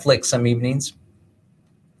off Netflix some evenings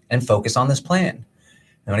and focus on this plan.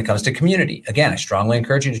 And when it comes to community, again, I strongly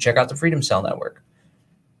encourage you to check out the Freedom Cell Network.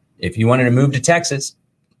 If you wanted to move to Texas,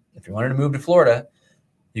 if you wanted to move to Florida,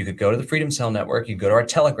 you could go to the Freedom Cell Network. You go to our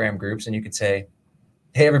Telegram groups and you could say,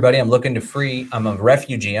 hey, everybody, I'm a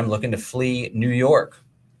refugee. I'm looking to flee New York.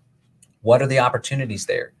 What are the opportunities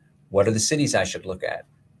there? What are the cities I should look at?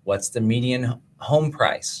 What's the median home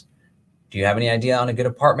price? Do you have any idea on a good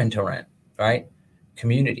apartment to rent, right?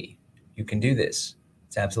 Community, you can do this.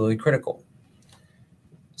 It's absolutely critical.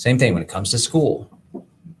 Same thing when it comes to school.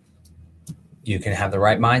 You can have the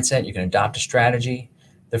right mindset. You can adopt a strategy.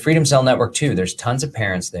 The Freedom Cell Network too, there's tons of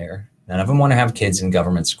parents there. None of them want to have kids in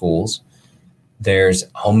government schools. There's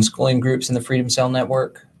homeschooling groups in the Freedom Cell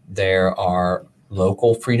Network. There are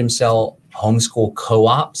local Freedom Cell homeschool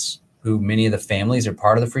co-ops who many of the families are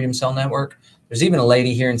part of the Freedom Cell Network. There's even a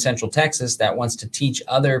lady here in Central Texas that wants to teach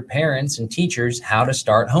other parents and teachers how to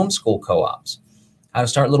start homeschool co-ops, how to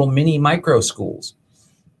start little mini micro schools.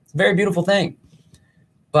 It's a very beautiful thing.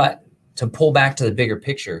 But to pull back to the bigger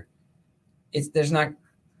picture, there's not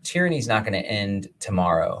tyranny is not going to end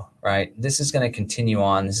tomorrow, right? This is going to continue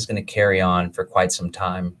on. This is going to carry on for quite some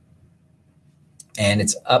time. And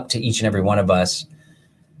it's up to each and every one of us,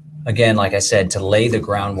 again, like I said, to lay the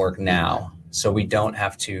groundwork now so we don't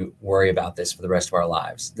have to worry about this for the rest of our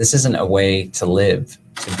lives. This isn't a way to live,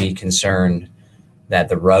 to be concerned that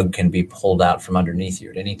the rug can be pulled out from underneath you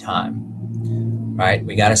at any time, right?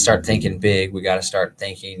 We got to start thinking big. We got to start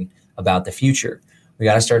thinking about the future. We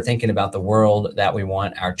got to start thinking about the world that we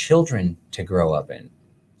want our children to grow up in.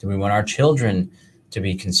 Do we want our children to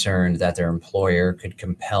be concerned that their employer could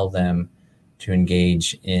compel them to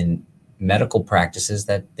engage in medical practices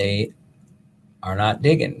that they are not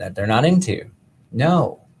digging, that they're not into?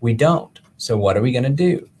 No, we don't. So what are we going to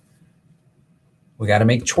do? We got to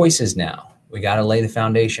make choices now. We got to lay the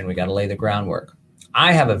foundation. We got to lay the groundwork.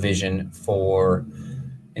 I have a vision for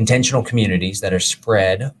intentional communities that are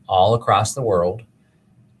spread all across the world,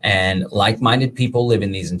 and like-minded people live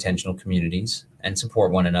in these intentional communities and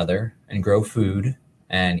support one another and grow food.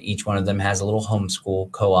 And each one of them has a little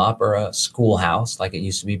homeschool co-op or a schoolhouse like it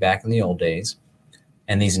used to be back in the old days.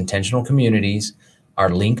 And these intentional communities are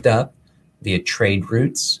linked up via trade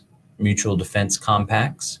routes, mutual defense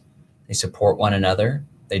compacts. They support one another.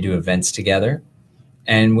 They do events together.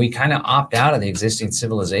 And we kind of opt out of the existing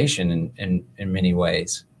civilization in many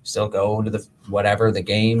ways. Still go to the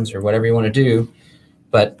games or whatever you want to do.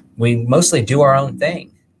 But we mostly do our own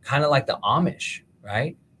thing, kind of like the Amish,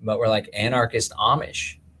 right? But we're like anarchist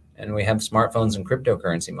Amish, and we have smartphones and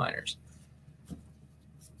cryptocurrency miners.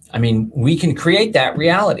 I mean, we can create that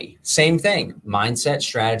reality. Same thing, mindset,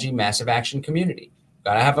 strategy, massive action, community.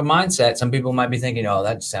 Got to have a mindset. Some people might be thinking, oh,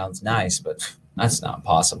 that sounds nice, but that's not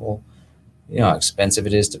possible. You know how expensive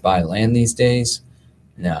it is to buy land these days?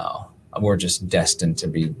 No, we're just destined to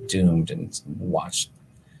be doomed and watch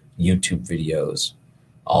YouTube videos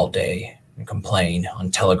all day and complain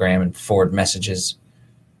on Telegram and forward messages.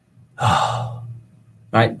 Oh,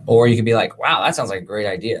 right. Or you could be like, wow, that sounds like a great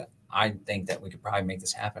idea. I think that we could probably make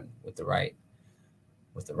this happen with the right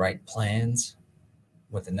plans,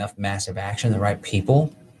 with enough massive action, the right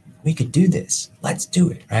people. We could do this. Let's do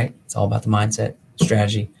it. Right. It's all about the mindset,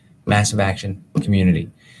 strategy, massive action, community.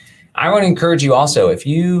 I want to encourage you also, if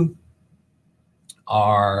you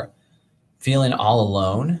are feeling all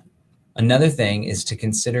alone, another thing is to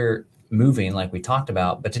consider moving, like we talked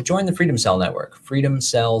about, but to join the Freedom Cell Network,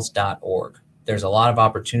 freedomcells.org. There's a lot of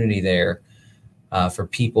opportunity there for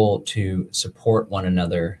people to support one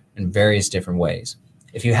another in various different ways.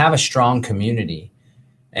 If you have a strong community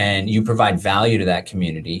and you provide value to that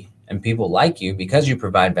community and people like you because you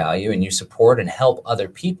provide value and you support and help other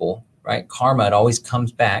people, right? Karma, it always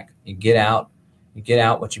comes back. You get out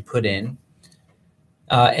what you put in.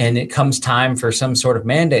 And it comes time for some sort of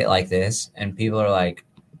mandate like this, and people are like,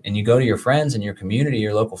 and you go to your friends in your community,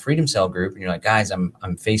 your local Freedom Cell group, and you're like, guys,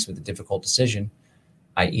 I'm faced with a difficult decision.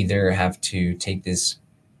 I either have to take this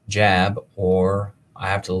jab or I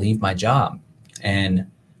have to leave my job. And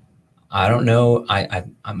I don't know,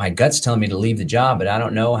 my gut's telling me to leave the job, but I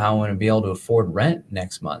don't know how I'm going to be able to afford rent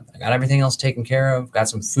next month. I got everything else taken care of, got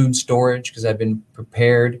some food storage because I've been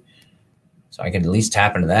prepared. So I can at least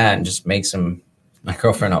tap into that and just make some. My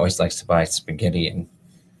girlfriend always likes to buy spaghetti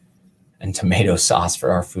and tomato sauce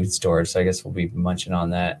for our food storage. So I guess we'll be munching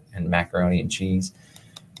on that, and macaroni and cheese.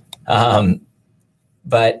 And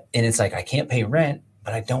it's like, I can't pay rent,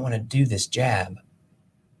 but I don't want to do this jab.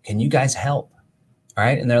 Can you guys help? All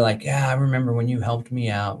right. And they're like, yeah, I remember when you helped me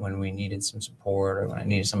out when we needed some support, or when I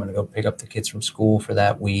needed someone to go pick up the kids from school for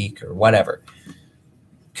that week or whatever.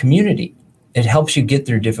 Community, it helps you get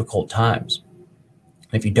through difficult times.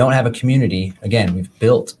 If you don't have a community, again, we've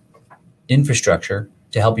built infrastructure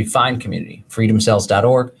to help you find community.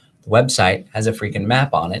 Freedomcells.org, the website has a freaking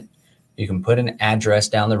map on it. You can put an address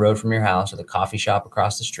down the road from your house or the coffee shop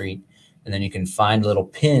across the street, and then you can find little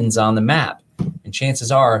pins on the map. And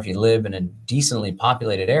chances are, if you live in a decently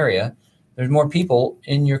populated area, there's more people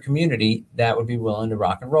in your community that would be willing to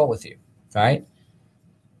rock and roll with you, right?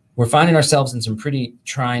 We're finding ourselves in some pretty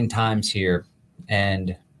trying times here,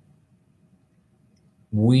 and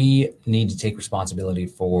we need to take responsibility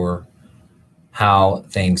for how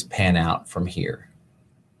things pan out from here.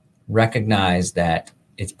 Recognize that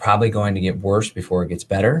it's probably going to get worse before it gets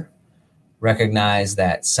better. Recognize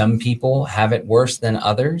that some people have it worse than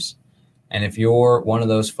others. And if you're one of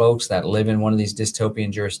those folks that live in one of these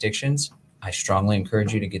dystopian jurisdictions, I strongly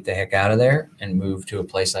encourage you to get the heck out of there and move to a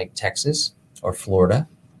place like Texas or Florida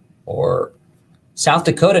or South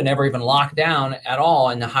Dakota. Never even locked down at all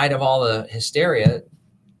in the height of all the hysteria.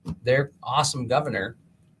 Their awesome governor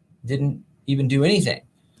didn't even do anything.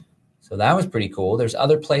 So that was pretty cool. There's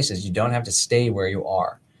other places. You don't have to stay where you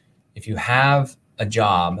are. If you have a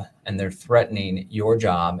job and they're threatening your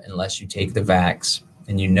job unless you take the vax,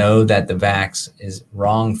 and you know that the vax is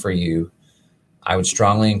wrong for you, I would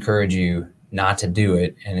strongly encourage you not to do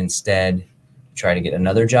it and instead try to get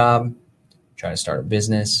another job, try to start a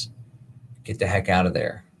business, get the heck out of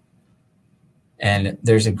there. And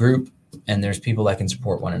there's a group and there's people that can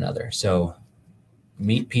support one another. So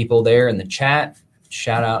meet people there in the chat.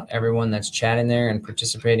 Shout out everyone that's chatting there and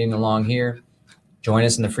participating along here. Join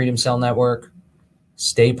us in the Freedom Cell Network.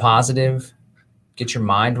 Stay positive. Get your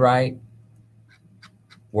mind right.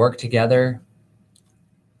 Work together.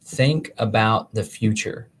 Think about the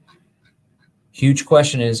future. Huge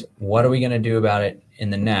question is, what are we going to do about it in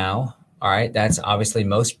the now? All right, that's obviously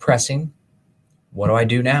most pressing. What do I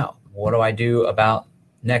do now? What do I do about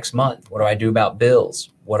next month? What do I do about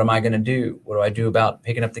bills? What am I going to do? What do I do about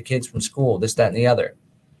picking up the kids from school? This, that, and the other.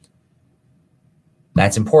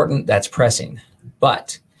 That's important. That's pressing.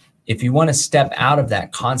 But if you want to step out of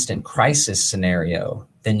that constant crisis scenario,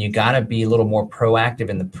 then you got to be a little more proactive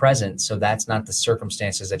in the present. So that's not the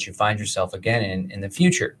circumstances that you find yourself again in the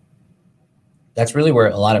future. That's really where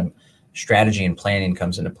a lot of strategy and planning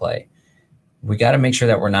comes into play. We got to make sure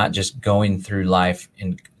that we're not just going through life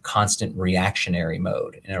in constant reactionary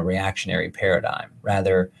mode, in a reactionary paradigm.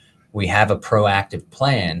 Rather, we have a proactive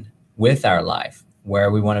plan with our life,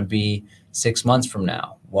 where we want to be 6 months from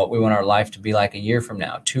now, what we want our life to be like a year from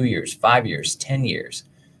now, 2 years, 5 years, 10 years.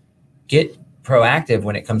 Get proactive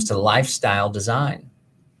when it comes to lifestyle design,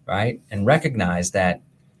 right? And recognize that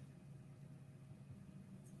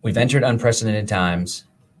we've entered unprecedented times.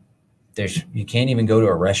 You can't even go to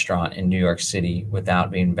a restaurant in New York City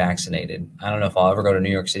without being vaccinated. I don't know if I'll ever go to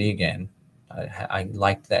New York City again. I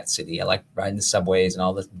liked that city. I like riding the subways and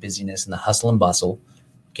all the busyness and the hustle and bustle.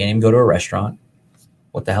 Can't even go to a restaurant.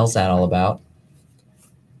 What the hell's that all about?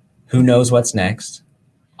 Who knows what's next?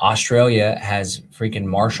 Australia has freaking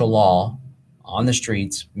martial law on the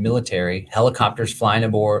streets, military, helicopters flying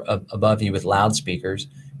above you with loudspeakers.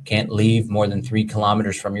 Can't leave more than 3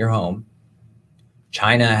 kilometers from your home.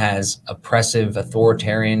 China has oppressive,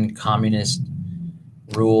 authoritarian, communist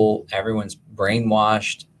rule. Everyone's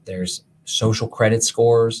brainwashed. There's social credit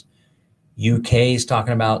scores. UK is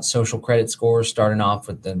talking about social credit scores, starting off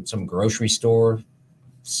with some grocery store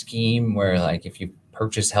scheme where, like, if you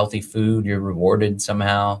purchase healthy food, you're rewarded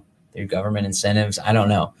somehow through government incentives. I don't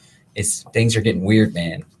know. Things are getting weird,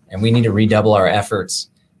 man. And we need to redouble our efforts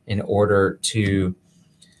in order to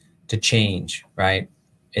change, right?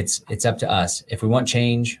 It's up to us. If we want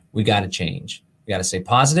change, we got to change. We got to stay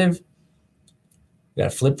positive. We got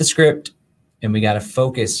to flip the script, and we got to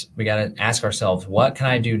focus. We got to ask ourselves, what can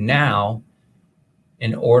I do now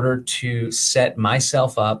in order to set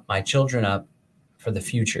myself up, my children up for the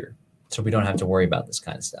future, so we don't have to worry about this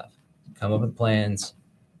kind of stuff? Come up with plans,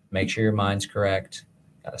 make sure your mind's correct,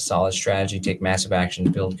 got a solid strategy, take massive action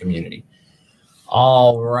to build community.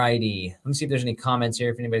 All righty. Let me see if there's any comments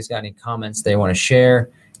here. If anybody's got any comments they want to share.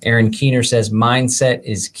 Aaron Keener says, mindset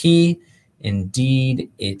is key.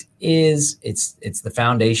 Indeed, it is. It's the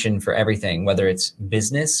foundation for everything, whether it's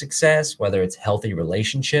business success, whether it's healthy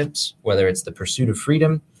relationships, whether it's the pursuit of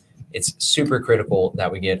freedom. It's super critical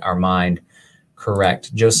that we get our mind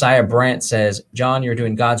correct. Josiah Brandt says, John, you're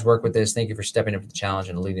doing God's work with this. Thank you for stepping up to the challenge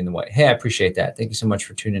and leading the way. Hey, I appreciate that. Thank you so much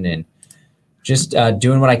for tuning in. Just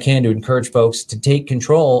doing what I can to encourage folks to take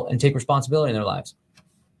control and take responsibility in their lives.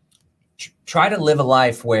 Try to live a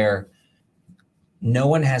life where no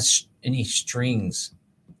one has any strings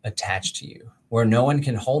attached to you, where no one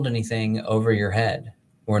can hold anything over your head,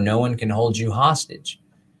 where no one can hold you hostage.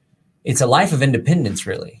 It's a life of independence,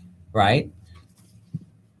 really, right?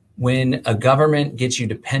 When a government gets you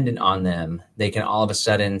dependent on them, they can all of a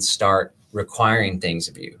sudden start requiring things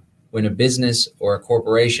of you. When a business or a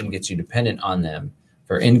corporation gets you dependent on them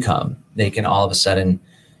for income, they can all of a sudden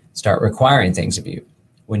start requiring things of you.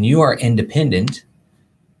 When you are independent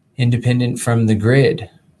from the grid,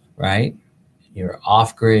 right? You're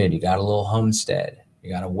off grid, you got a little homestead, you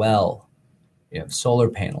got a well, you have solar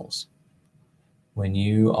panels. When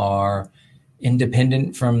you are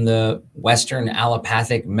independent from the Western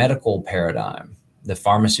allopathic medical paradigm, the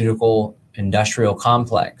pharmaceutical industrial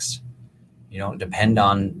complex, you don't depend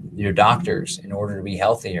on your doctors in order to be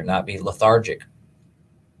healthy or not be lethargic.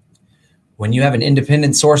 When you have an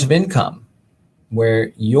independent source of income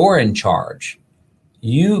where you're in charge,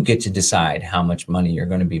 you get to decide how much money you're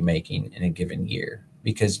going to be making in a given year,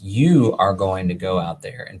 because you are going to go out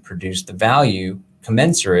there and produce the value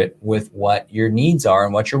commensurate with what your needs are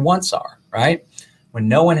and what your wants are, right? When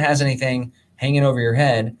no one has anything hanging over your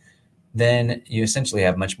head, then you essentially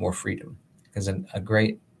have much more freedom, because a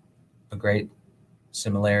great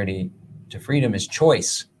similarity to freedom is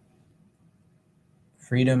choice.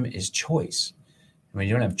 Freedom is choice. And when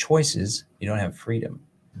you don't have choices, you don't have freedom.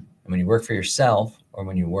 And when you work for yourself, or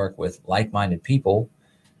when you work with like-minded people,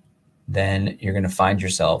 then you're going to find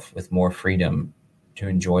yourself with more freedom to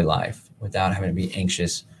enjoy life without having to be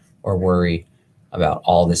anxious or worry about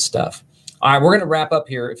all this stuff. All right, we're going to wrap up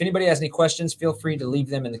here. If anybody has any questions, feel free to leave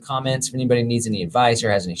them in the comments. If anybody needs any advice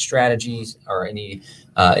or has any strategies or any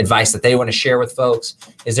advice that they want to share with folks,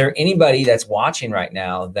 is there anybody that's watching right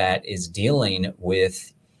now that is dealing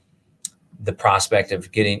with the prospect of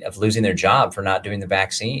losing their job for not doing the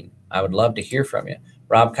vaccine? I would love to hear from you.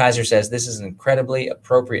 Rob Kaiser says, this is incredibly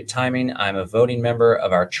appropriate timing. I'm a voting member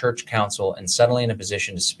of our church council and suddenly in a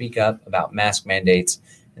position to speak up about mask mandates,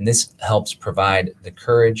 and this helps provide the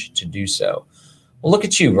courage to do so. Well, look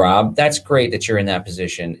at you, Rob. That's great that you're in that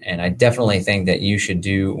position, and I definitely think that you should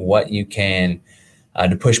do what you can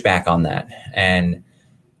to push back on that and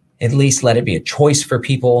at least let it be a choice for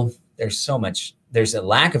people. There's a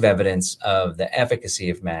lack of evidence of the efficacy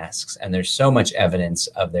of masks, and there's so much evidence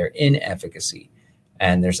of their inefficacy.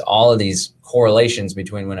 And there's all of these correlations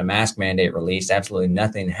between when a mask mandate released, absolutely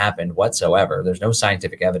nothing happened whatsoever. There's no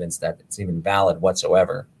scientific evidence that it's even valid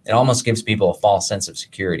whatsoever. It almost gives people a false sense of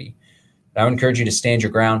security. But I would encourage you to stand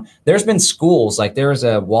your ground. There's been schools, like there was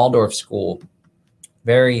a Waldorf school,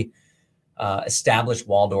 very established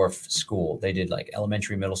Waldorf school. They did like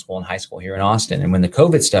elementary, middle school, and high school here in Austin. And when the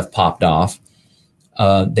COVID stuff popped off,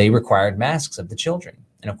 they required masks of the children.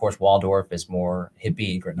 And of course, Waldorf is more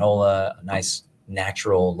hippie, granola, a nice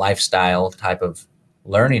natural lifestyle type of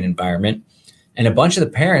learning environment. And a bunch of the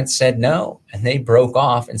parents said no, and they broke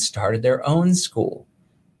off and started their own school.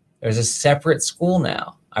 There's a separate school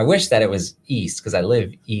now. I wish that it was east, because I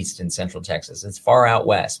live east in Central Texas. It's far out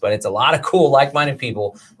west, but it's a lot of cool, like-minded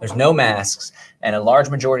people. There's no masks, and a large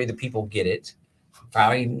majority of the people get it.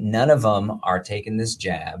 Probably none of them are taking this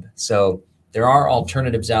jab. So there are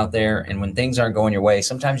alternatives out there, and when things aren't going your way,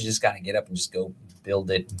 sometimes you just got to get up and just go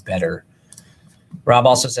build it better. Rob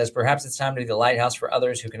also says, perhaps it's time to be the lighthouse for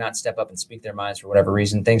others who cannot step up and speak their minds for whatever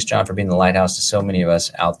reason. Thanks, John, for being the lighthouse to so many of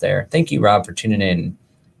us out there. Thank you, Rob, for tuning in.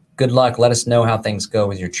 Good luck. Let us know how things go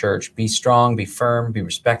with your church. Be strong, be firm, be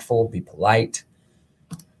respectful, be polite.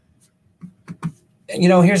 You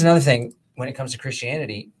know, here's another thing when it comes to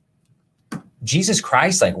Christianity. Jesus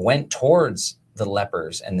Christ went towards the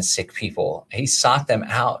lepers and the sick people. He sought them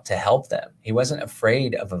out to help them. He wasn't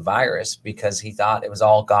afraid of a virus because he thought it was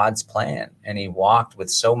all God's plan. And he walked with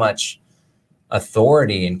so much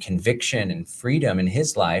authority and conviction and freedom in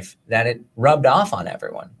his life that it rubbed off on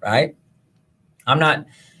everyone, right? I'm not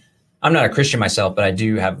a Christian myself, but I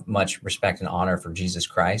do have much respect and honor for Jesus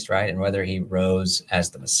Christ, right? And whether he rose as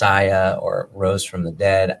the Messiah or rose from the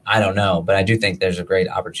dead, I don't know. But I do think there's a great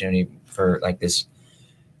opportunity for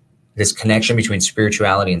this connection between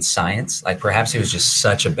spirituality and science. Like perhaps he was just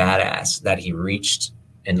such a badass that he reached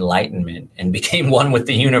enlightenment and became one with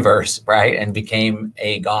the universe, right? And became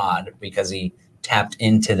a god because he tapped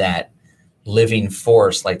into that living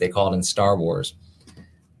force like they call it in Star Wars.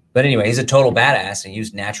 But anyway, he's a total badass and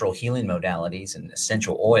used natural healing modalities and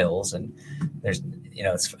essential oils. And there's,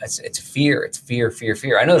 it's fear. It's fear.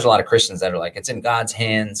 I know there's a lot of Christians that are like, it's in God's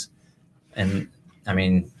hands. And I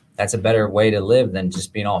mean, that's a better way to live than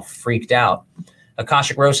just being all freaked out.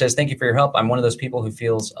 Akashic Rose says, thank you for your help. I'm one of those people who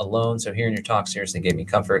feels alone. So hearing your talk seriously gave me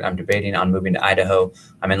comfort. I'm debating on moving to Idaho.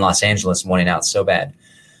 I'm in Los Angeles, wanting out so bad.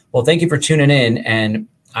 Well, thank you for tuning in. And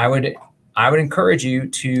I would encourage you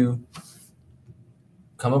to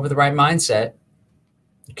come up with the right mindset.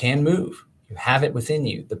 You can move. You have it within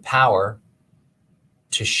you, the power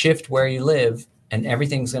to shift where you live, and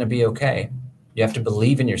everything's going to be okay. You have to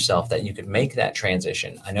believe in yourself that you could make that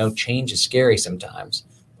transition. I know change is scary sometimes,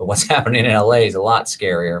 but what's happening in LA is a lot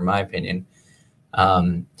scarier, in my opinion.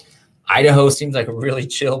 Idaho seems like a really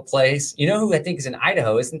chill place. You know who I think is in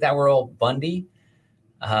Idaho? Isn't that where old Bundy?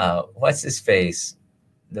 What's his face?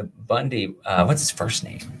 The Bundy. What's his first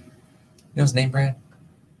name? You know his name, Brad?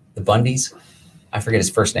 The Bundys? I forget his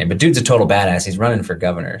first name, but dude's a total badass. He's running for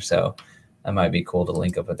governor, so that might be cool to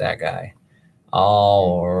link up with that guy.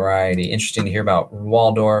 All righty. Interesting to hear about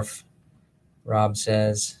Waldorf, Rob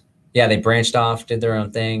says. Yeah, they branched off, did their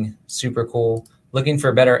own thing. Super cool. Looking for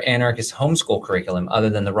a better anarchist homeschool curriculum other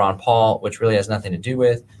than the Ron Paul, which really has nothing to do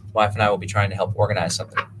with. Wife and I will be trying to help organize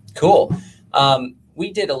something. Cool.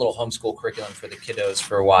 We did a little homeschool curriculum for the kiddos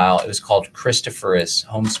for a while. It was called Christopherus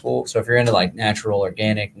Homeschool. So if you're into like natural,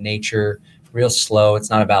 organic, nature, real slow, it's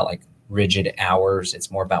not about like rigid hours. It's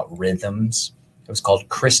more about rhythms. It was called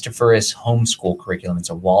Christopherus Homeschool Curriculum. It's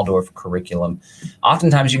a Waldorf curriculum.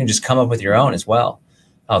 Oftentimes you can just come up with your own as well.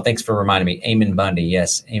 Oh, thanks for reminding me. Eamon Bundy.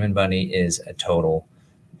 Yes, Eamon Bundy is a total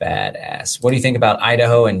badass. What do you think about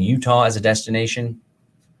Idaho and Utah as a destination?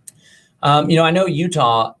 I know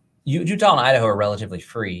Utah and Idaho are relatively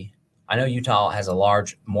free. I know Utah has a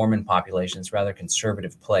large Mormon population. It's a rather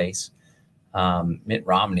conservative place. Mitt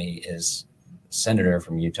Romney is senator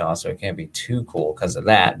from Utah, so it can't be too cool because of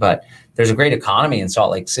that. But there's a great economy in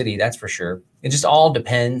Salt Lake City, that's for sure. It just all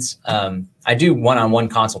depends. I do one-on-one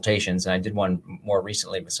consultations, and I did one more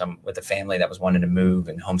recently with a family that was wanting to move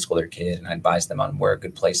and homeschool their kid, and I advised them on where a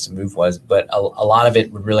good place to move was. But a lot of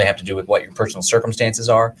it would really have to do with what your personal circumstances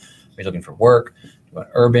are. Are you looking for work? Do you want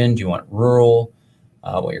urban? Do you want rural?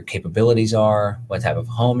 What your capabilities are? What type of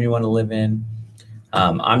home you want to live in?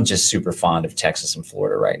 I'm just super fond of Texas and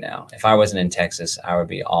Florida right now. If I wasn't in Texas, I would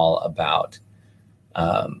be all about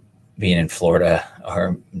being in Florida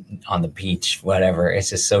or on the beach, whatever. It's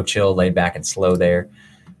just so chill, laid back, and slow there.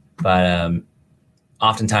 But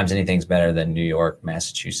oftentimes anything's better than New York,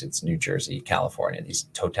 Massachusetts, New Jersey, California, these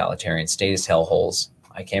totalitarian statist hellholes.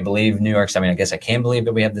 I can't believe New York's, I guess I can believe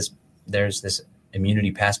that we have there's this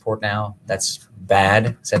immunity passport now. That's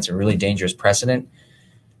bad. Sets a really dangerous precedent.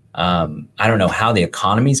 I don't know how the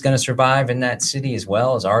economy is going to survive in that city as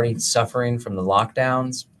well. Is already suffering from the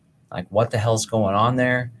lockdowns. Like, what the hell's going on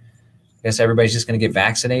there? I guess everybody's just going to get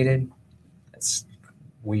vaccinated. That's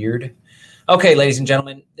weird. Okay, ladies and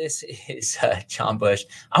gentlemen, this is John Bush.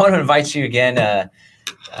 I want to invite you again to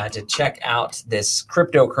check out this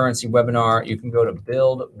cryptocurrency webinar. You can go to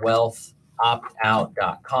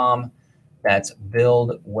buildwealthoptout.com. That's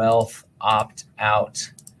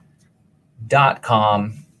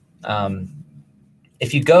buildwealthoptout.com.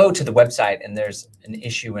 If you go to the website and there's an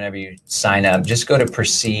issue whenever you sign up, just go to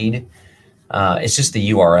proceed. It's just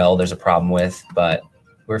the URL there's a problem with, but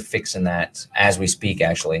we're fixing that as we speak,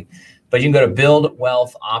 actually. But you can go to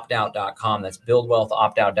buildwealthoptout.com. That's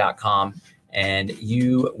buildwealthoptout.com. And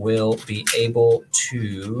you will be able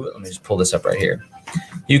to, let me just pull this up right here.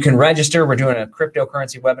 You can register. We're doing a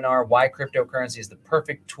cryptocurrency webinar. Why cryptocurrency is the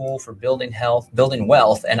perfect tool for building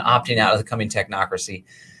wealth, and opting out of the coming technocracy.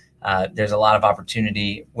 There's a lot of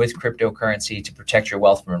opportunity with cryptocurrency to protect your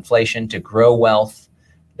wealth from inflation, to grow wealth.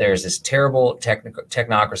 There's this terrible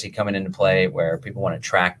technocracy coming into play where people want to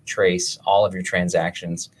track, trace all of your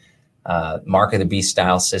transactions. Mark of the Beast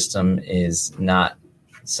style system is not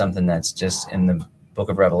something that's just in the Book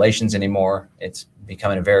of Revelations anymore. It's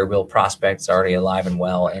becoming a very real prospect. It's already alive and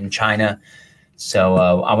well in China. So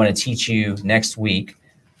I want to teach you next week,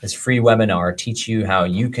 this free webinar, teach you how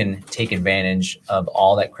you can take advantage of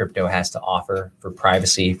all that crypto has to offer for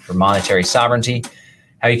privacy, for monetary sovereignty,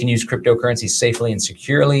 how you can use cryptocurrency safely and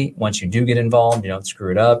securely. Once you do get involved, you don't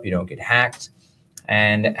screw it up, you don't get hacked,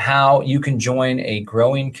 and how you can join a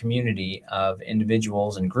growing community of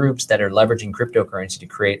individuals and groups that are leveraging cryptocurrency to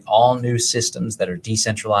create all new systems that are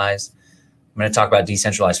decentralized. I'm going to talk about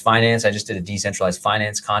decentralized finance. I just did a decentralized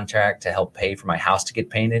finance contract to help pay for my house to get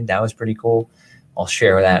painted. That was pretty cool. I'll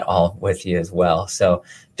share that all with you as well. So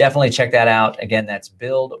definitely check that out. Again, that's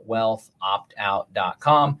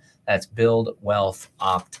buildwealthoptout.com. That's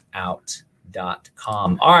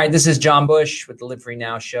buildwealthoptout.com. All right, this is John Bush with the Live Free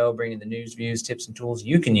Now show, bringing the news, views, tips, and tools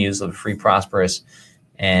you can use to live a free, prosperous,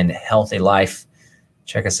 and healthy life.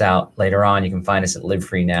 Check us out later on. You can find us at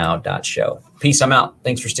livefreenow.show. Peace. I'm out.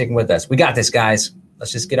 Thanks for sticking with us. We got this, guys.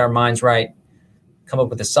 Let's just get our minds right, come up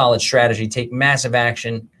with a solid strategy, take massive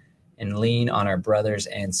action, and lean on our brothers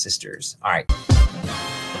and sisters. All right.